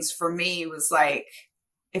significant things for me was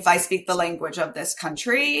if I speak the language of this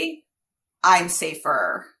country, I'm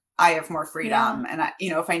safer. I have more freedom. And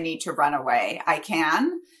if I need to run away, I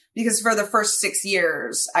can. Because for the first 6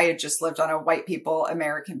 years, I had just lived on a white people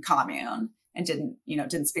American commune and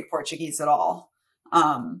didn't speak Portuguese at all.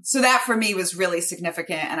 So that for me was really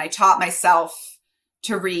significant. And I taught myself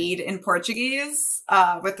to read in Portuguese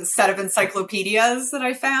with a set of encyclopedias that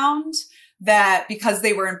I found that, because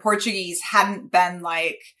they were in Portuguese, hadn't been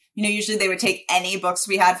like, usually they would take any books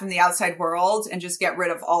we had from the outside world and just get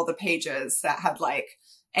rid of all the pages that had like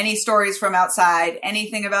any stories from outside,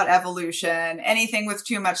 anything about evolution, anything with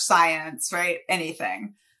too much science, right?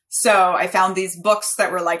 Anything. So I found these books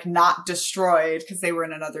that were like not destroyed because they were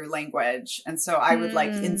in another language. And so I would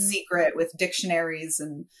like in secret with dictionaries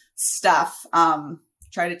and stuff,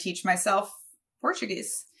 try to teach myself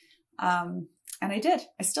Portuguese. And I did.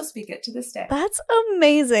 I still speak it to this day. That's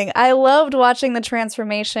amazing. I loved watching the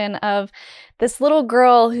transformation of this little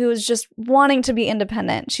girl who is just wanting to be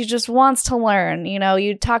independent. She just wants to learn.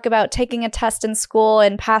 You talk about taking a test in school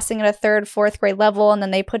and passing at a 3rd, 4th grade level, and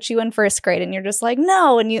then they put you in 1st grade and you're just like,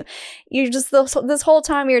 no. And you just, this whole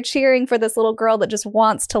time you're cheering for this little girl that just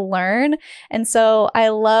wants to learn. And so I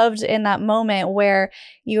loved in that moment where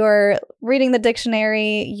you're reading the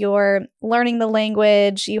dictionary, you're learning the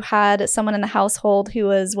language, you had someone in the household who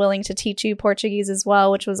was willing to teach you Portuguese as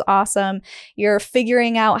well, which was awesome. You're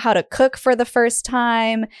figuring out how to cook for the first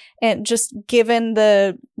time and just given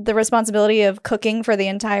the responsibility of cooking for the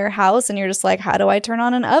entire house, and you're just like, how do I turn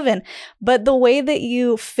on an oven? But the way that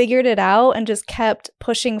you figured it out and just kept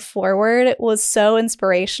pushing forward was so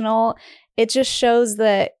inspirational. It just shows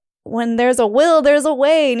that when there's a will, there's a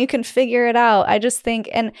way, and you can figure it out. I just think,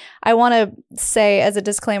 and I want to say as a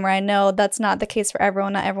disclaimer, I know that's not the case for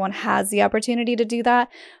everyone. Not everyone has the opportunity to do that.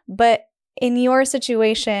 But in your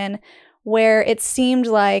situation, where it seemed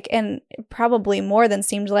like, and probably more than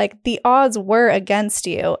seemed like, the odds were against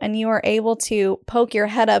you, and you were able to poke your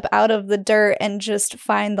head up out of the dirt and just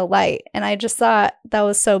find the light. And I just thought that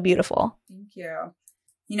was so beautiful. Thank you.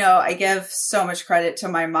 I give so much credit to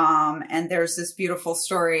my mom, and there's this beautiful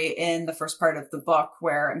story in the first part of the book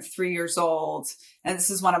where I'm 3 years old, and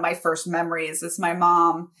this is one of my first memories. It's my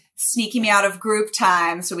mom sneaking me out of group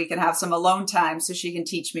time so we can have some alone time so she can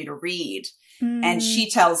teach me to read. And she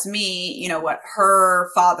tells me, what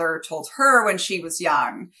her father told her when she was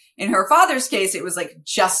young. In her father's case, it was like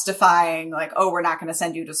justifying, like, oh, we're not going to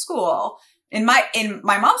send you to school. In my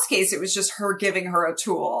mom's case, it was just her giving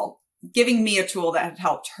me a tool that had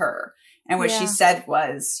helped her. And what she said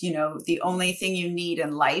was, the only thing you need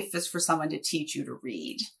in life is for someone to teach you to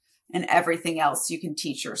read, and everything else you can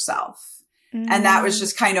teach yourself. And that was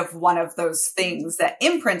just kind of one of those things that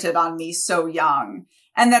imprinted on me so young.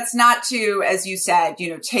 And that's not to, as you said,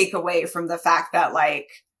 take away from the fact that like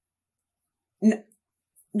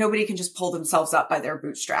nobody can just pull themselves up by their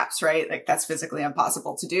bootstraps, right? Like that's physically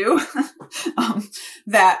impossible to do.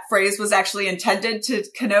 That phrase was actually intended to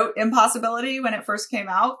connote impossibility when it first came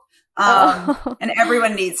out. And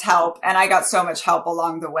everyone needs help. And I got so much help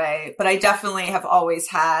along the way, but I definitely have always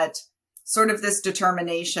had sort of this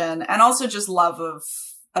determination and also just love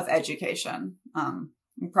of education.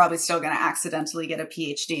 I'm probably still going to accidentally get a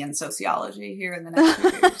PhD in sociology here in the next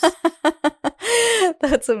few years.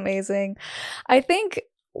 That's amazing. I think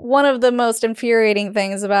one of the most infuriating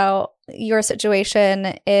things about your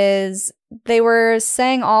situation is they were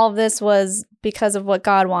saying all of this was because of what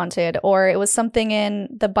God wanted, or it was something in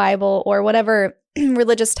the Bible or whatever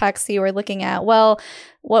religious text you were looking at. Well,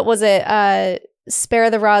 what was it?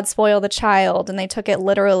 Spare the rod, spoil the child. And they took it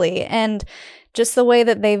literally. And just the way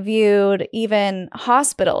that they viewed even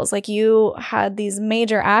hospitals, like you had these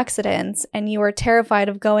major accidents and you were terrified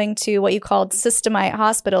of going to what you called systemite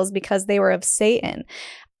hospitals because they were of Satan.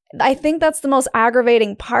 I think that's the most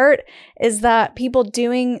aggravating part, is that people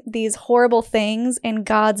doing these horrible things in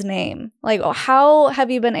God's name. Like, how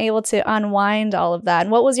have you been able to unwind all of that?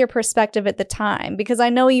 And what was your perspective at the time? Because I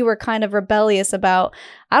know you were kind of rebellious about,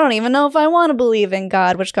 I don't even know if I want to believe in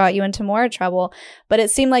God, which got you into more trouble. But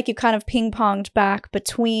it seemed like you kind of ping-ponged back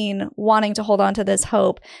between wanting to hold on to this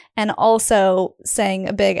hope and also saying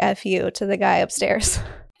a big F you to the guy upstairs.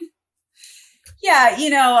 Yeah,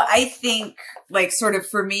 I think like sort of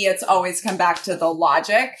for me, it's always come back to the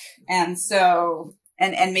logic. And so,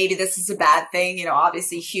 and maybe this is a bad thing,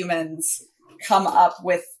 obviously humans come up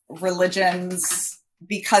with religions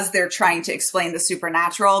because they're trying to explain the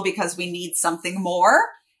supernatural because we need something more.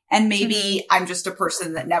 And maybe I'm just a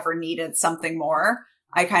person that never needed something more.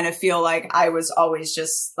 I kind of feel like I was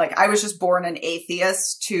just born an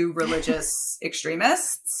atheist to religious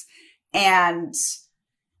extremists. And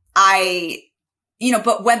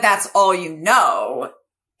but when that's all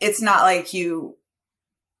it's not like you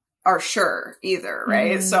are sure either,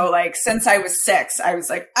 right? Mm. So like, since I was 6, I was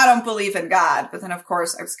like, I don't believe in God. But then of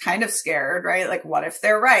course I was kind of scared, right? Like, what if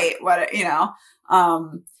they're right? What, you know?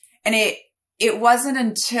 And it wasn't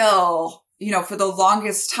until, you know, for the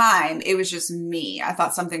longest time, it was just me. I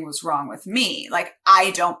thought something was wrong with me. Like,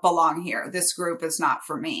 I don't belong here. This group is not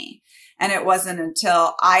for me. And it wasn't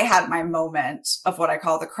until I had my moment of what I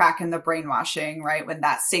call the crack in the brainwashing, right? When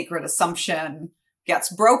that sacred assumption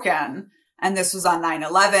gets broken. And this was on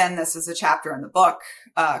 9/11. This is a chapter in the book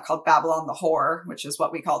called Babylon the Whore, which is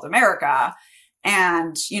what we called America.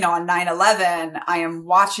 And, you know, on 9/11, I am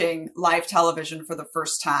watching live television for the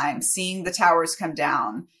first time, seeing the towers come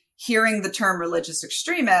down, hearing the term religious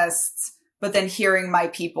extremists, but then hearing my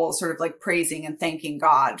people sort of like praising and thanking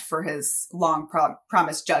God for his long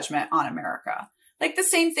promised judgment on America. Like the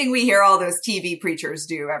same thing we hear all those TV preachers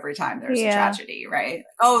do every time there's a tragedy, right?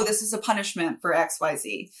 Oh, this is a punishment for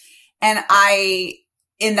XYZ. And I,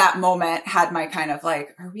 in that moment, had my kind of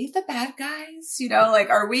like, are we the bad guys? You know, like,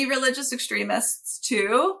 are we religious extremists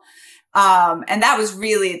too? And that was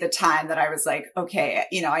really the time that I was like, okay,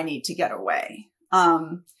 you know, I need to get away.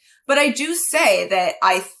 But I do say that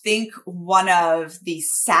I think one of the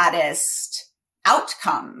saddest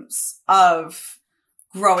outcomes of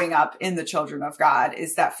growing up in the children of God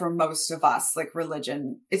is that for most of us, like,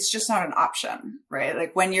 religion, it's just not an option, right?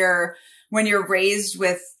 Like when you're raised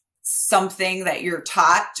with something that you're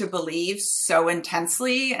taught to believe so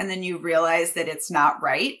intensely, and then you realize that it's not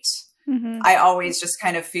right. Mm-hmm. I always just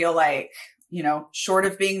kind of feel like, you know, short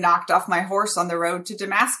of being knocked off my horse on the road to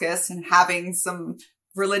Damascus and having some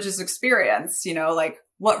religious experience, you know, like,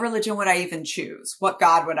 what religion would I even choose? What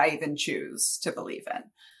God would I even choose to believe in?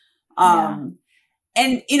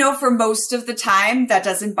 And, you know, for most of the time, that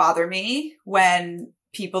doesn't bother me. When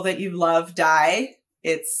people that you love die,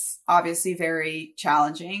 it's obviously very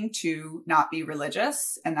challenging to not be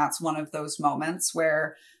religious. And that's one of those moments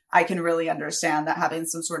where I can really understand that having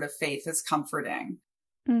some sort of faith is comforting.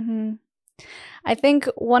 Mm-hmm. I think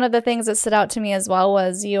one of the things that stood out to me as well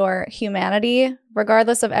was your humanity.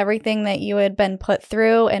 Regardless of everything that you had been put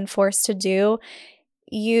through and forced to do,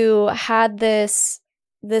 you had this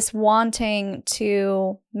wanting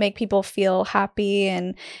to make people feel happy.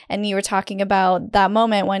 And you were talking about that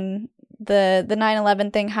moment when the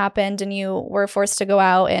 9/11 thing happened and you were forced to go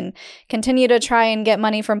out and continue to try and get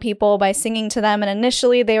money from people by singing to them. And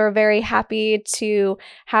initially they were very happy to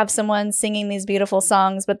have someone singing these beautiful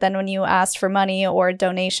songs. But then when you asked for money or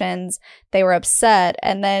donations, they were upset.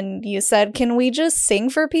 And then you said, can we just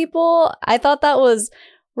sing for people? I thought that was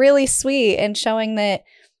really sweet and showing that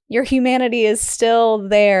your humanity is still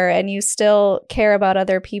there and you still care about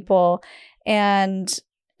other people. And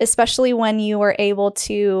especially when you were able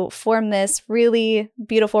to form this really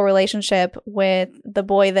beautiful relationship with the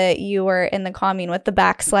boy that you were in the commune with, the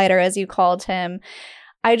backslider, as you called him.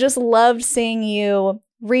 I just loved seeing you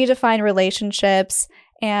redefine relationships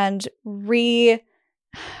and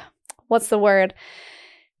what's the word?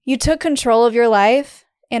 You took control of your life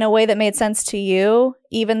in a way that made sense to you,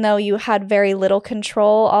 even though you had very little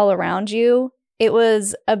control all around you. It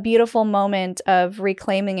was a beautiful moment of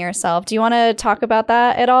reclaiming yourself. Do you want to talk about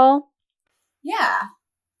that at all? Yeah.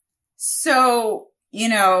 So, you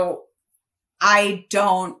know, I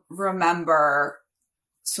don't remember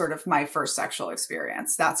sort of my first sexual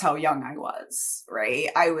experience. That's how young I was, right?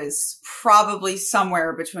 I was probably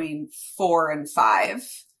somewhere between 4 and 5.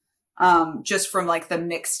 Just from like the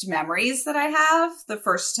mixed memories that I have, the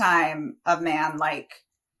first time a man like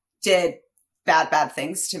did bad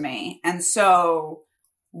things to me. And so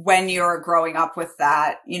when you're growing up with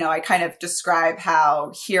that, you know, I kind of describe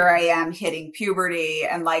how here I am hitting puberty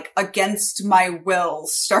and like against my will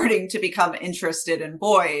starting to become interested in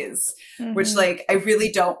boys, which like I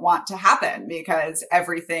really don't want to happen because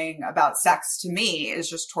everything about sex to me is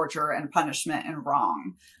just torture and punishment and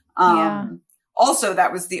wrong. Also,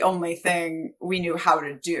 that was the only thing we knew how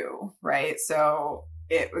to do, right? So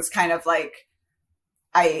it was kind of like,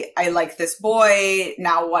 I like this boy.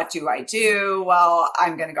 Now what do I do? Well,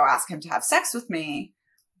 I'm going to go ask him to have sex with me.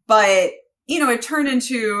 But, you know, it turned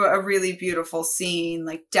into a really beautiful scene,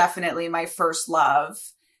 like definitely my first love.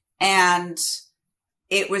 And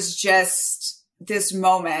it was just this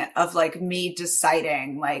moment of like me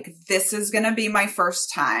deciding like, this is going to be my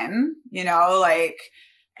first time, you know, like,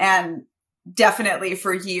 and definitely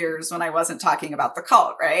for years when I wasn't talking about the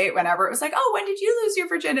cult, right? Whenever it was like, oh, when did you lose your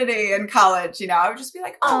virginity in college? You know, I would just be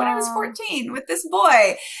like, oh, when I was 14 with this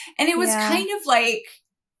boy. And it was kind of like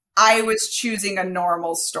I was choosing a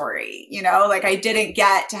normal story, you know, like I didn't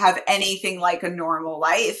get to have anything like a normal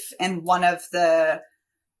life. And one of the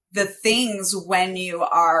the things when you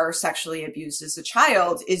are sexually abused as a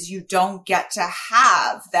child is you don't get to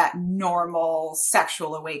have that normal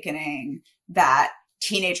sexual awakening that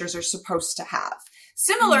teenagers are supposed to have.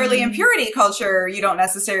 Similarly, in purity culture, you don't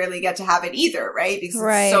necessarily get to have it either, right? Because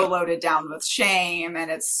it's so loaded down with shame, and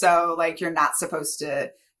it's so like you're not supposed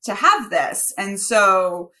to have this. And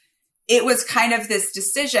so it was kind of this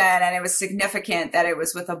decision, and it was significant that it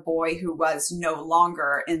was with a boy who was no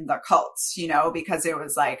longer in the cults, you know, because it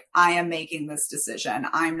was like, I am making this decision.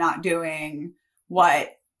 I'm not doing what,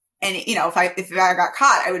 and you know, if I got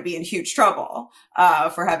caught, I would be in huge trouble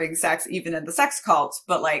for having sex, even in the sex cult.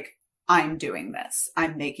 But like, I'm doing this.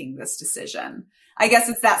 I'm making this decision. I guess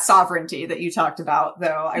it's that sovereignty that you talked about,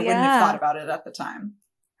 though. I wouldn't have thought about it at the time.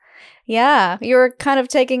 Yeah, you were kind of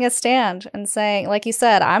taking a stand and saying, like you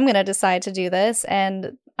said, I'm going to decide to do this,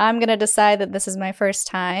 and I'm going to decide that this is my first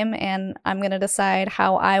time, and I'm going to decide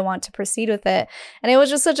how I want to proceed with it. And it was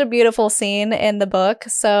just such a beautiful scene in the book.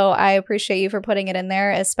 So I appreciate you for putting it in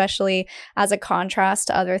there, especially as a contrast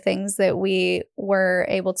to other things that we were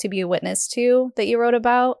able to be a witness to that you wrote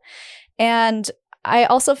about. And I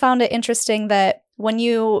also found it interesting that when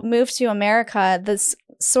you moved to America, this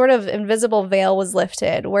sort of invisible veil was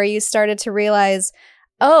lifted, where you started to realize,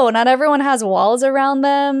 oh, not everyone has walls around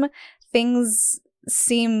them. Things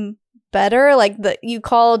seem better. Like you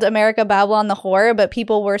called America Babylon the whore, but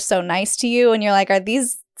people were so nice to you. And you're like, are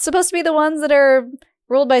these supposed to be the ones that are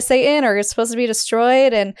ruled by Satan or are supposed to be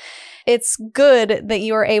destroyed? And it's good that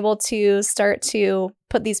you were able to start to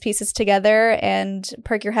put these pieces together and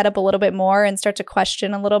perk your head up a little bit more and start to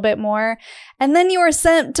question a little bit more. And then you were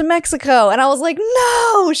sent to Mexico, and I was like,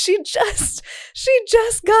 no, she just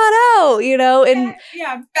got out, you know? And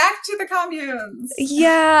yeah, back to the communes.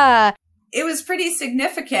 Yeah. It was pretty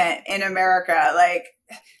significant in America.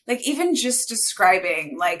 Like even just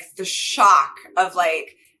describing like the shock of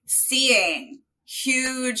like seeing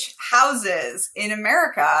huge houses in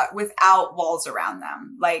America without walls around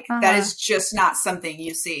them. Like that is just not something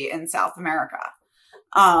you see in South America.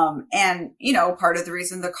 And, you know, part of the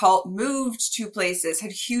reason the cult moved to places,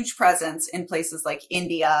 had huge presence in places like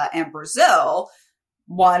India and Brazil.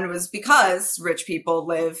 One was because rich people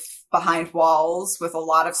live behind walls with a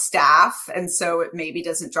lot of staff. And so it maybe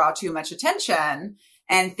doesn't draw too much attention.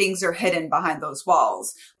 And things are hidden behind those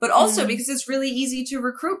walls, but also because it's really easy to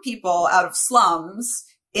recruit people out of slums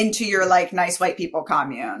into your like nice white people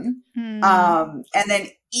commune. And then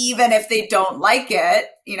even if they don't like it,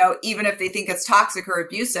 you know, even if they think it's toxic or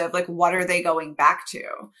abusive, like what are they going back to?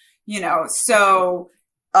 You know, so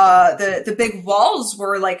the big walls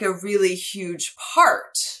were like a really huge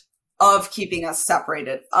part of keeping us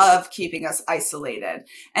separated, of keeping us isolated,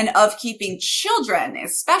 and of keeping children,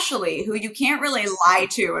 especially, who you can't really lie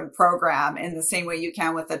to and program in the same way you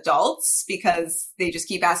can with adults, because they just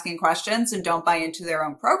keep asking questions and don't buy into their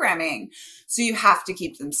own programming. So you have to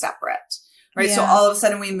keep them separate, right? Yeah. So all of a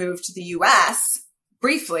sudden we moved to the US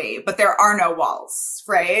briefly, but there are no walls,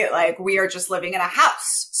 right? Like we are just living in a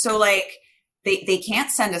house. So like they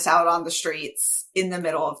can't send us out on the streets in the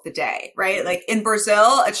middle of the day, right? Like in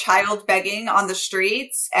Brazil, a child begging on the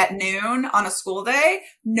streets at noon on a school day,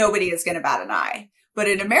 nobody is going to bat an eye. But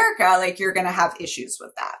in America, like you're going to have issues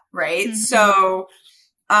with that, right? So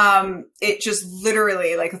it just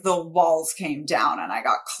literally like the walls came down and I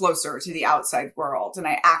got closer to the outside world. And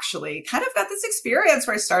I actually kind of got this experience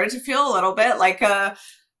where I started to feel a little bit like a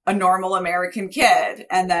normal American kid.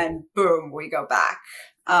 And then boom, we go back.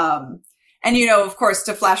 And, you know, of course,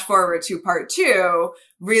 to flash forward to part 2,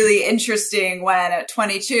 really interesting when at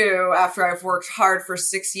 22, after I've worked hard for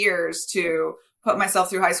 6 years to put myself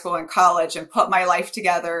through high school and college and put my life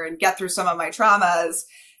together and get through some of my traumas.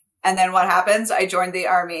 And then what happens? I joined the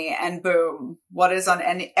army and boom, what is on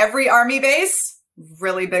every army base?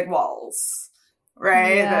 Really big walls,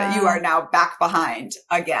 right? Yeah. That you are now back behind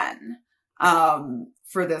again,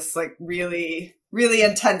 for this like really, really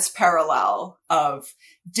intense parallel of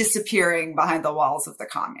disappearing behind the walls of the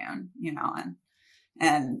commune, you know,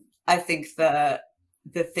 and I think the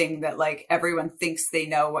thing that like everyone thinks they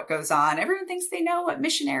know what goes on, everyone thinks they know what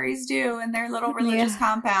missionaries do in their little religious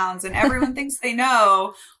compounds, and everyone thinks they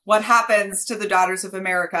know what happens to the daughters of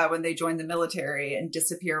America when they join the military and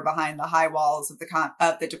disappear behind the high walls of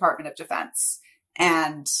the Department of Defense.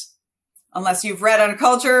 And unless you've read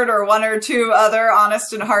Uncultured or one or two other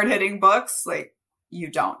honest and hard-hitting books, like you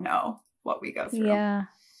don't know what we go through.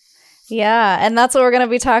 Yeah. And that's what we're going to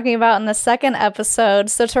be talking about in the second episode.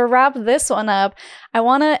 So to wrap this one up, I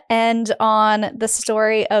want to end on the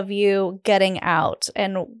story of you getting out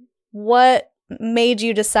and what made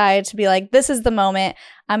you decide to be like, this is the moment,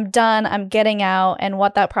 I'm done, I'm getting out, and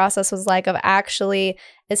what that process was like of actually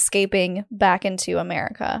escaping back into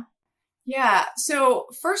America? Yeah. So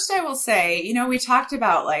first I will say, we talked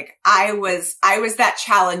about like, I was that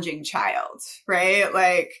challenging child, right?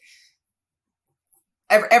 Like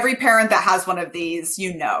every parent that has one of these,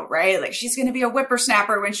 right? Like she's going to be a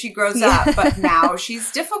whippersnapper when she grows up, but now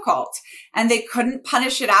she's difficult and they couldn't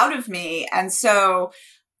punish it out of me. And so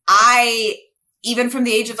even from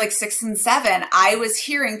the age of like 6 and 7, I was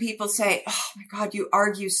hearing people say, oh my God, you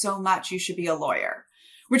argue so much, you should be a lawyer,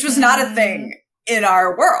 which was not a thing in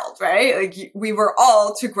our world, right? Like we were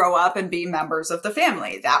all to grow up and be members of the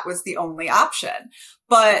family. That was the only option.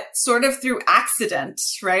 But sort of through accident,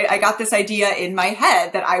 right? I got this idea in my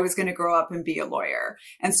head that I was going to grow up and be a lawyer.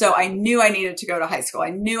 And so I knew I needed to go to high school. I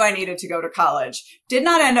knew I needed to go to college. Did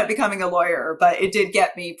not end up becoming a lawyer, but it did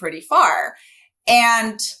get me pretty far.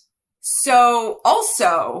 And so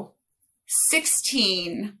also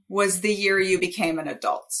 16 was the year you became an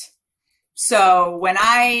adult. So when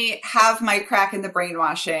I have my crack in the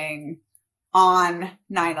brainwashing on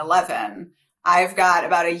 9/11, I've got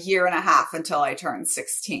about a year and a half until I turn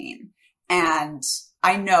 16. And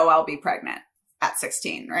I know I'll be pregnant at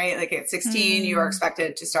 16, right? Like at 16, you are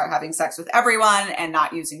expected to start having sex with everyone and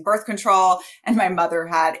not using birth control. And my mother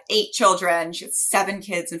had 8 children. She had 7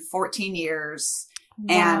 kids in 14 years.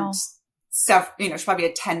 Wow. And she probably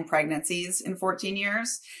had 10 pregnancies in 14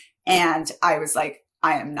 years. And I was like,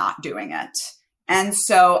 I am not doing it. And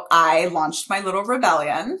so I launched my little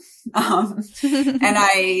rebellion. And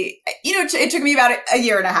it took me about a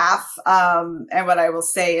year and a half. And what I will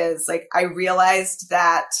say is like, I realized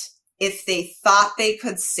that if they thought they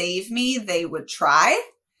could save me, they would try.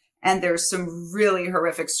 And there's some really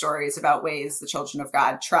horrific stories about ways the children of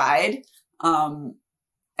God tried.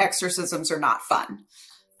 Exorcisms are not fun.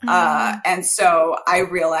 And so I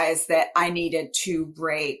realized that I needed to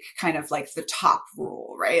break kind of like the top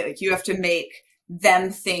rule, right? Like you have to make them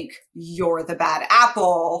think you're the bad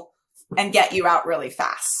apple and get you out really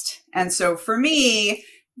fast. And so for me,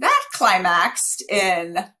 that climaxed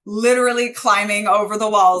in literally climbing over the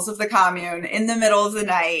walls of the commune in the middle of the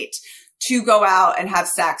night to go out and have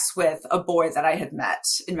sex with a boy that I had met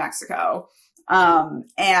in Mexico.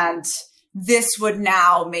 And this would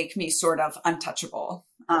now make me sort of untouchable.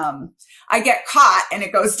 I get caught and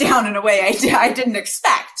it goes down in a way I didn't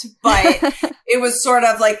expect, but it was sort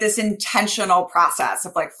of like this intentional process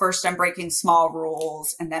of like, first I'm breaking small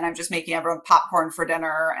rules and then I'm just making everyone popcorn for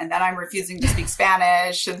dinner. And then I'm refusing to speak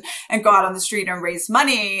Spanish and go out on the street and raise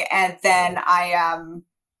money. And then I am,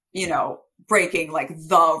 breaking like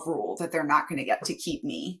the rule that they're not going to get to keep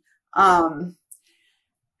me. And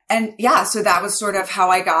yeah, so that was sort of how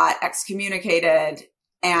I got excommunicated.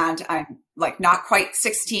 And I'm like not quite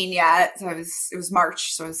 16 yet. So it was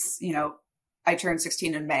March. So I turned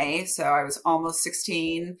 16 in May. So I was almost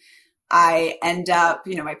 16. I end up,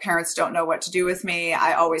 my parents don't know what to do with me.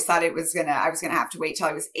 I always thought I was going to have to wait till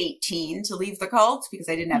I was 18 to leave the cult because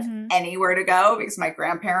I didn't have anywhere to go because my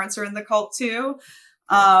grandparents are in the cult too.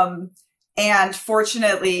 And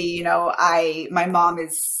fortunately, my mom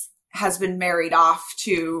has been married off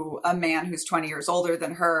to a man who's 20 years older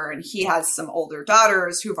than her. And he has some older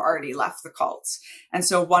daughters who've already left the cult. And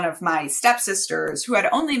so one of my stepsisters, who had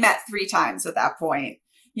only met 3 times at that point,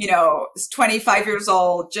 is 25 years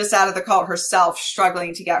old, just out of the cult herself,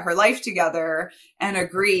 struggling to get her life together, and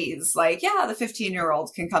agrees like, yeah, the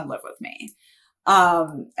 15-year-old can come live with me.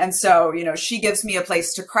 And so, she gives me a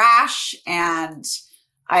place to crash, and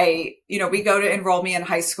we go to enroll me in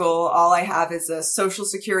high school. All I have is a social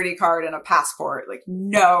security card and a passport, like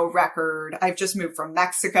no record. I've just moved from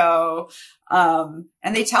Mexico. And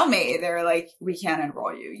they tell me, they're like, we can't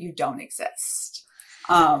enroll you. You don't exist.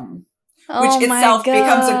 Which itself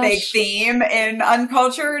becomes a big theme in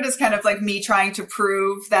Uncultured, is kind of like me trying to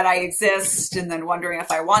prove that I exist and then wondering if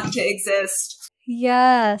I want to exist.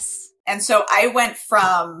 Yes. And so I went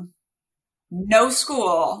from no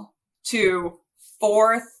school to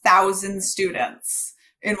 4,000 students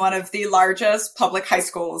in one of the largest public high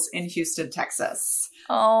schools in Houston, Texas.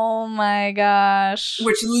 Oh my gosh.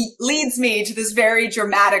 Which leads me to this very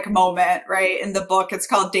dramatic moment, right? In the book, it's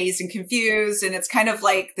called Dazed and Confused, and it's kind of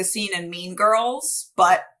like the scene in Mean Girls,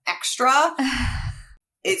 but extra.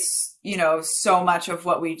 It's, so much of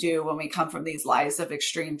what we do when we come from these lives of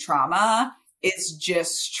extreme trauma is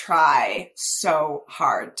just try so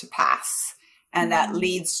hard to pass. And that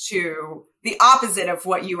leads to the opposite of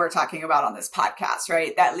what you are talking about on this podcast,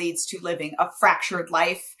 right? That leads to living a fractured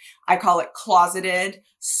life. I call it closeted.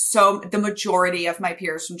 So the majority of my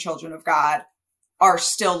peers from Children of God are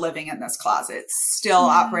still living in this closet, still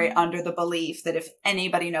operate under the belief that if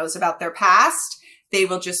anybody knows about their past, they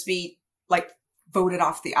will just be like voted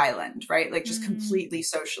off the island, right? Like just completely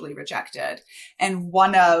socially rejected. And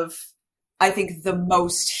one of, I think, the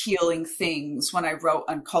most healing things when I wrote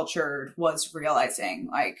Uncultured was realizing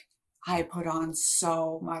like I put on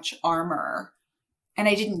so much armor and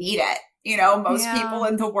I didn't need it. You know, most people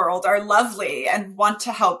in the world are lovely and want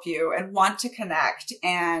to help you and want to connect.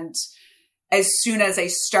 And as soon as I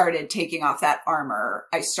started taking off that armor,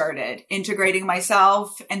 I started integrating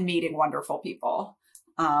myself and meeting wonderful people.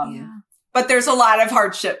 But there's a lot of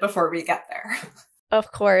hardship before we get there.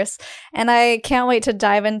 Of course. And I can't wait to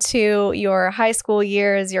dive into your high school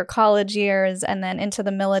years, your college years, and then into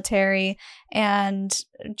the military. And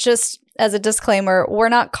just as a disclaimer, we're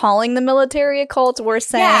not calling the military a cult. We're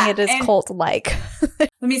saying it is cult-like.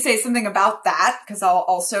 Let me say something about that because I'll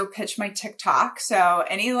also pitch my TikTok. So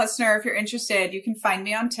any listener, if you're interested, you can find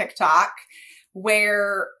me on TikTok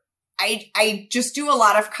where I just do a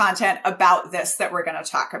lot of content about this that we're going to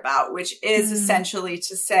talk about, which is essentially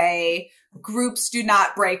to say groups do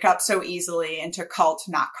not break up so easily into cult,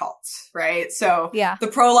 not cult, right? So the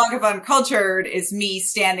prologue of Uncultured is me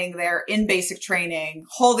standing there in basic training,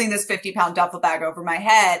 holding this 50-pound duffel bag over my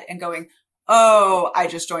head and going, oh, I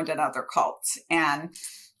just joined another cult. And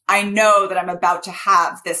I know that I'm about to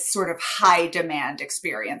have this sort of high demand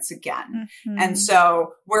experience again. And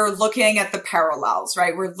so we're looking at the parallels,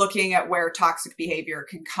 right? We're looking at where toxic behavior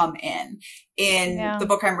can come in. In the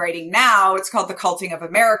book I'm writing now, it's called The Culting of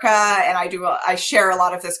America. And I share a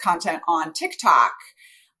lot of this content on TikTok.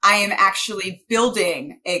 I am actually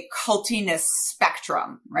building a cultiness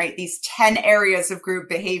spectrum, right? These 10 areas of group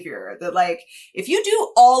behavior that like, if you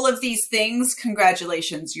do all of these things,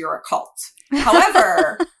 congratulations, you're a cult.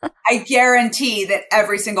 However, I guarantee that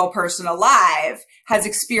every single person alive has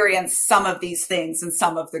experienced some of these things in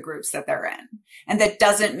some of the groups that they're in. And that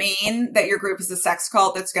doesn't mean that your group is a sex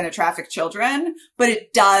cult that's going to traffic children, but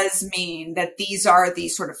it does mean that these are the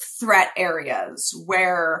sort of threat areas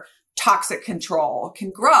where toxic control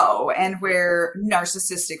can grow and where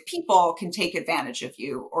narcissistic people can take advantage of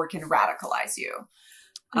you or can radicalize you.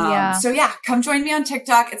 So come join me on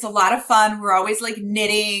TikTok. It's a lot of fun. We're always like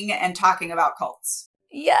knitting and talking about cults.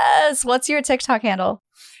 Yes. What's your TikTok handle?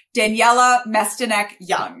 Daniella Mestyanek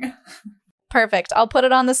Young. Perfect. I'll put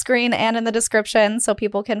it on the screen and in the description so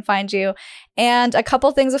people can find you. And a couple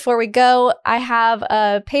things before we go. I have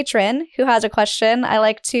a patron who has a question. I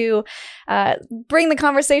like to bring the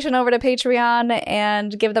conversation over to Patreon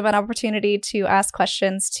and give them an opportunity to ask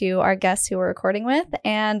questions to our guests who we're recording with.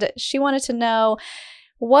 And she wanted to know,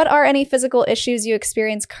 what are any physical issues you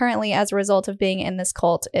experience currently as a result of being in this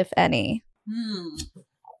cult, if any?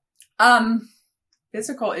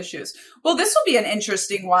 Physical issues. Well, this will be an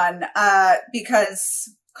interesting one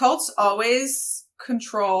because cults always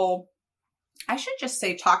control, I should just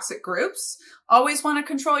say toxic groups, always want to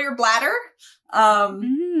control your bladder.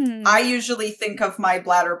 I usually think of my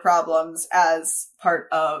bladder problems as part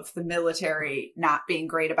of the military not being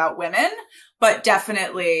great about women, but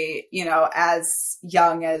definitely, you know, as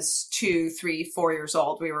young as 2, 3, 4 years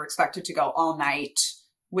old, we were expected to go all night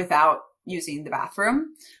without using the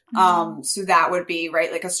bathroom. So that would be,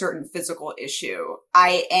 right, like a certain physical issue.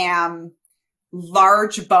 I am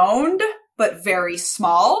large boned, but very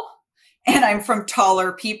small, and I'm from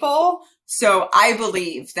taller people. So I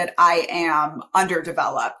believe that I am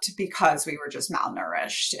underdeveloped because we were just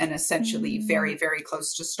malnourished and essentially very, very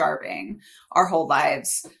close to starving our whole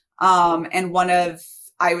lives. And one of,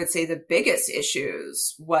 I would say, the biggest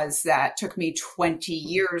issues was that took me 20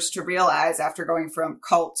 years to realize after going from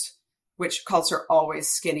cult, which cults are always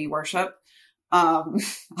skinny worship. I'll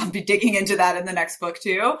be digging into that in the next book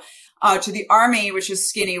too, to the army, which is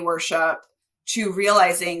skinny worship, to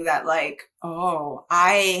realizing that like, oh,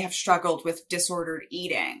 I have struggled with disordered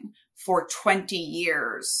eating for 20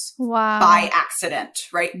 years by accident,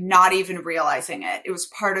 right? Not even realizing it. It was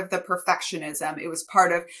part of the perfectionism. It was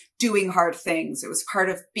part of doing hard things. It was part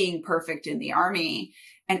of being perfect in the army.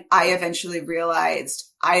 And I eventually realized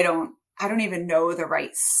I don't even know the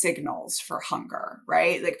right signals for hunger,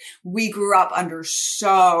 right? Like we grew up under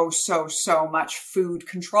so much food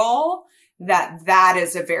control that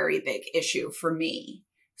is a very big issue for me.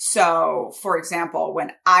 So for example,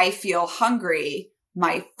 when I feel hungry,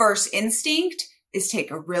 my first instinct is take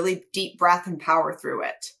a really deep breath and power through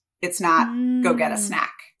it. It's not go get a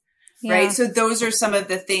snack, right? So those are some of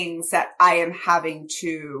the things that I am having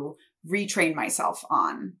to retrain myself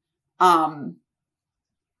on.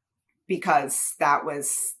 Because that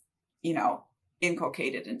was, you know,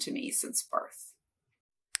 inculcated into me since birth.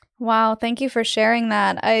 Wow. Thank you for sharing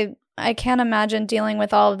that. I I can't imagine dealing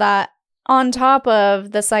with all of that on top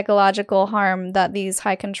of the psychological harm that these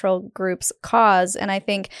high control groups cause. And I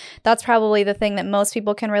think that's probably the thing that most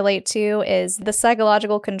people can relate to is the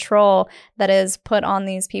psychological control that is put on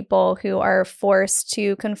these people who are forced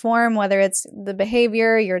to conform, whether it's the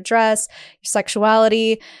behavior, your dress, your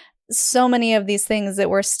sexuality, so many of these things that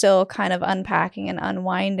we're still kind of unpacking and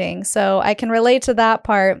unwinding. So I can relate to that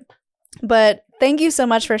part. But thank you so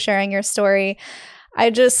much for sharing your story.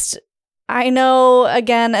 I know,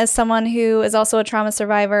 again, as someone who is also a trauma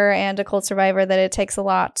survivor and a cult survivor, that it takes a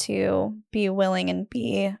lot to be willing and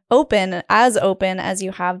be open as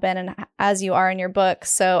you have been and as you are in your book.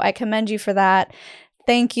 So I commend you for that.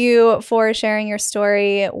 Thank you for sharing your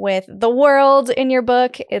story with the world in your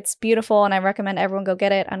book. It's beautiful, and I recommend everyone go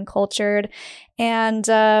get it, Uncultured.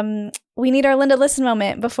 And we need our Linda Listen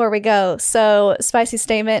moment before we go. So spicy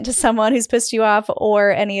statement to someone who's pissed you off,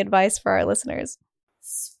 or any advice for our listeners.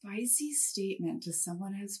 Spicy statement to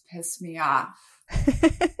someone who's pissed me off.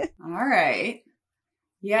 All right.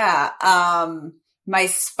 Yeah. My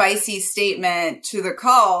spicy statement to the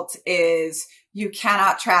cult is, you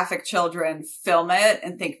cannot traffic children, film it,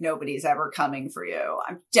 and think nobody's ever coming for you.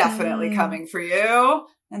 I'm definitely coming for you.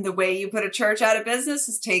 And the way you put a church out of business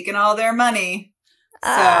is taking all their money.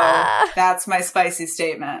 So that's my spicy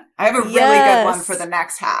statement. I have a really good one for the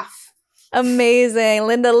next half. Amazing.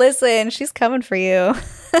 Linda, listen, she's coming for you.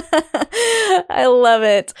 I love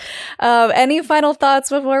it. Any final thoughts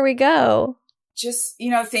before we go? Just,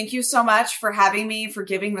 thank you so much for having me, for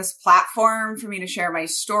giving this platform for me to share my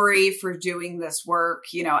story, for doing this work.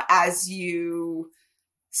 As you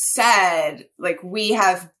said, we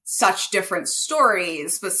have such different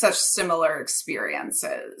stories, but such similar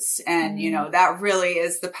experiences. And, that really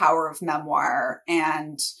is the power of memoir.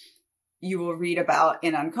 And you will read about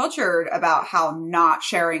in Uncultured about how not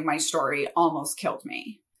sharing my story almost killed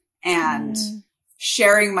me. And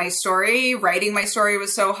sharing my story, writing my story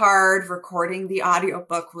was so hard. Recording the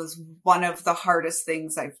audiobook was one of the hardest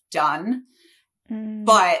things I've done.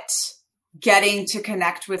 But getting to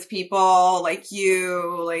connect with people like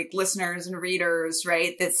you, like listeners and readers,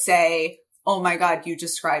 right, that say, oh my God, you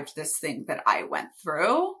described this thing that I went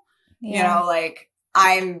through.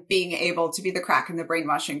 I'm being able to be the crack in the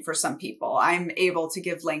brainwashing for some people. I'm able to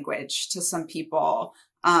give language to some people.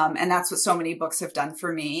 And that's what so many books have done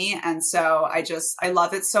for me. And so I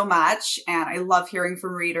love it so much. And I love hearing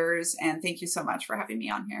from readers. And thank you so much for having me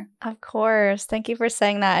on here. Of course. Thank you for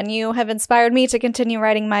saying that. And you have inspired me to continue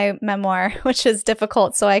writing my memoir, which is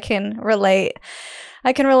difficult. So I can relate.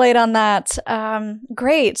 On that.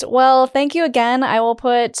 Great. Well, thank you again. I will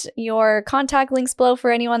put your contact links below for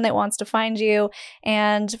anyone that wants to find you.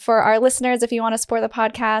 And for our listeners, if you want to support the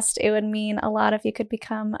podcast, it would mean a lot if you could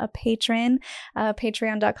become a patron,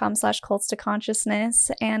 patreon.com/cults2consciousness.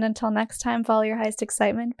 And until next time, follow your highest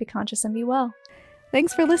excitement, be conscious and be well.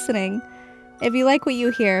 Thanks for listening. If you like what you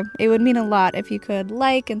hear, it would mean a lot if you could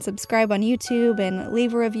like and subscribe on YouTube and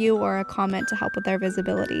leave a review or a comment to help with our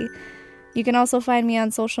visibility. You can also find me on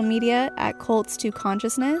social media at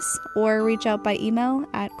cults2consciousness or reach out by email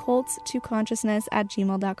at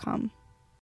cults2consciousness@gmail.com.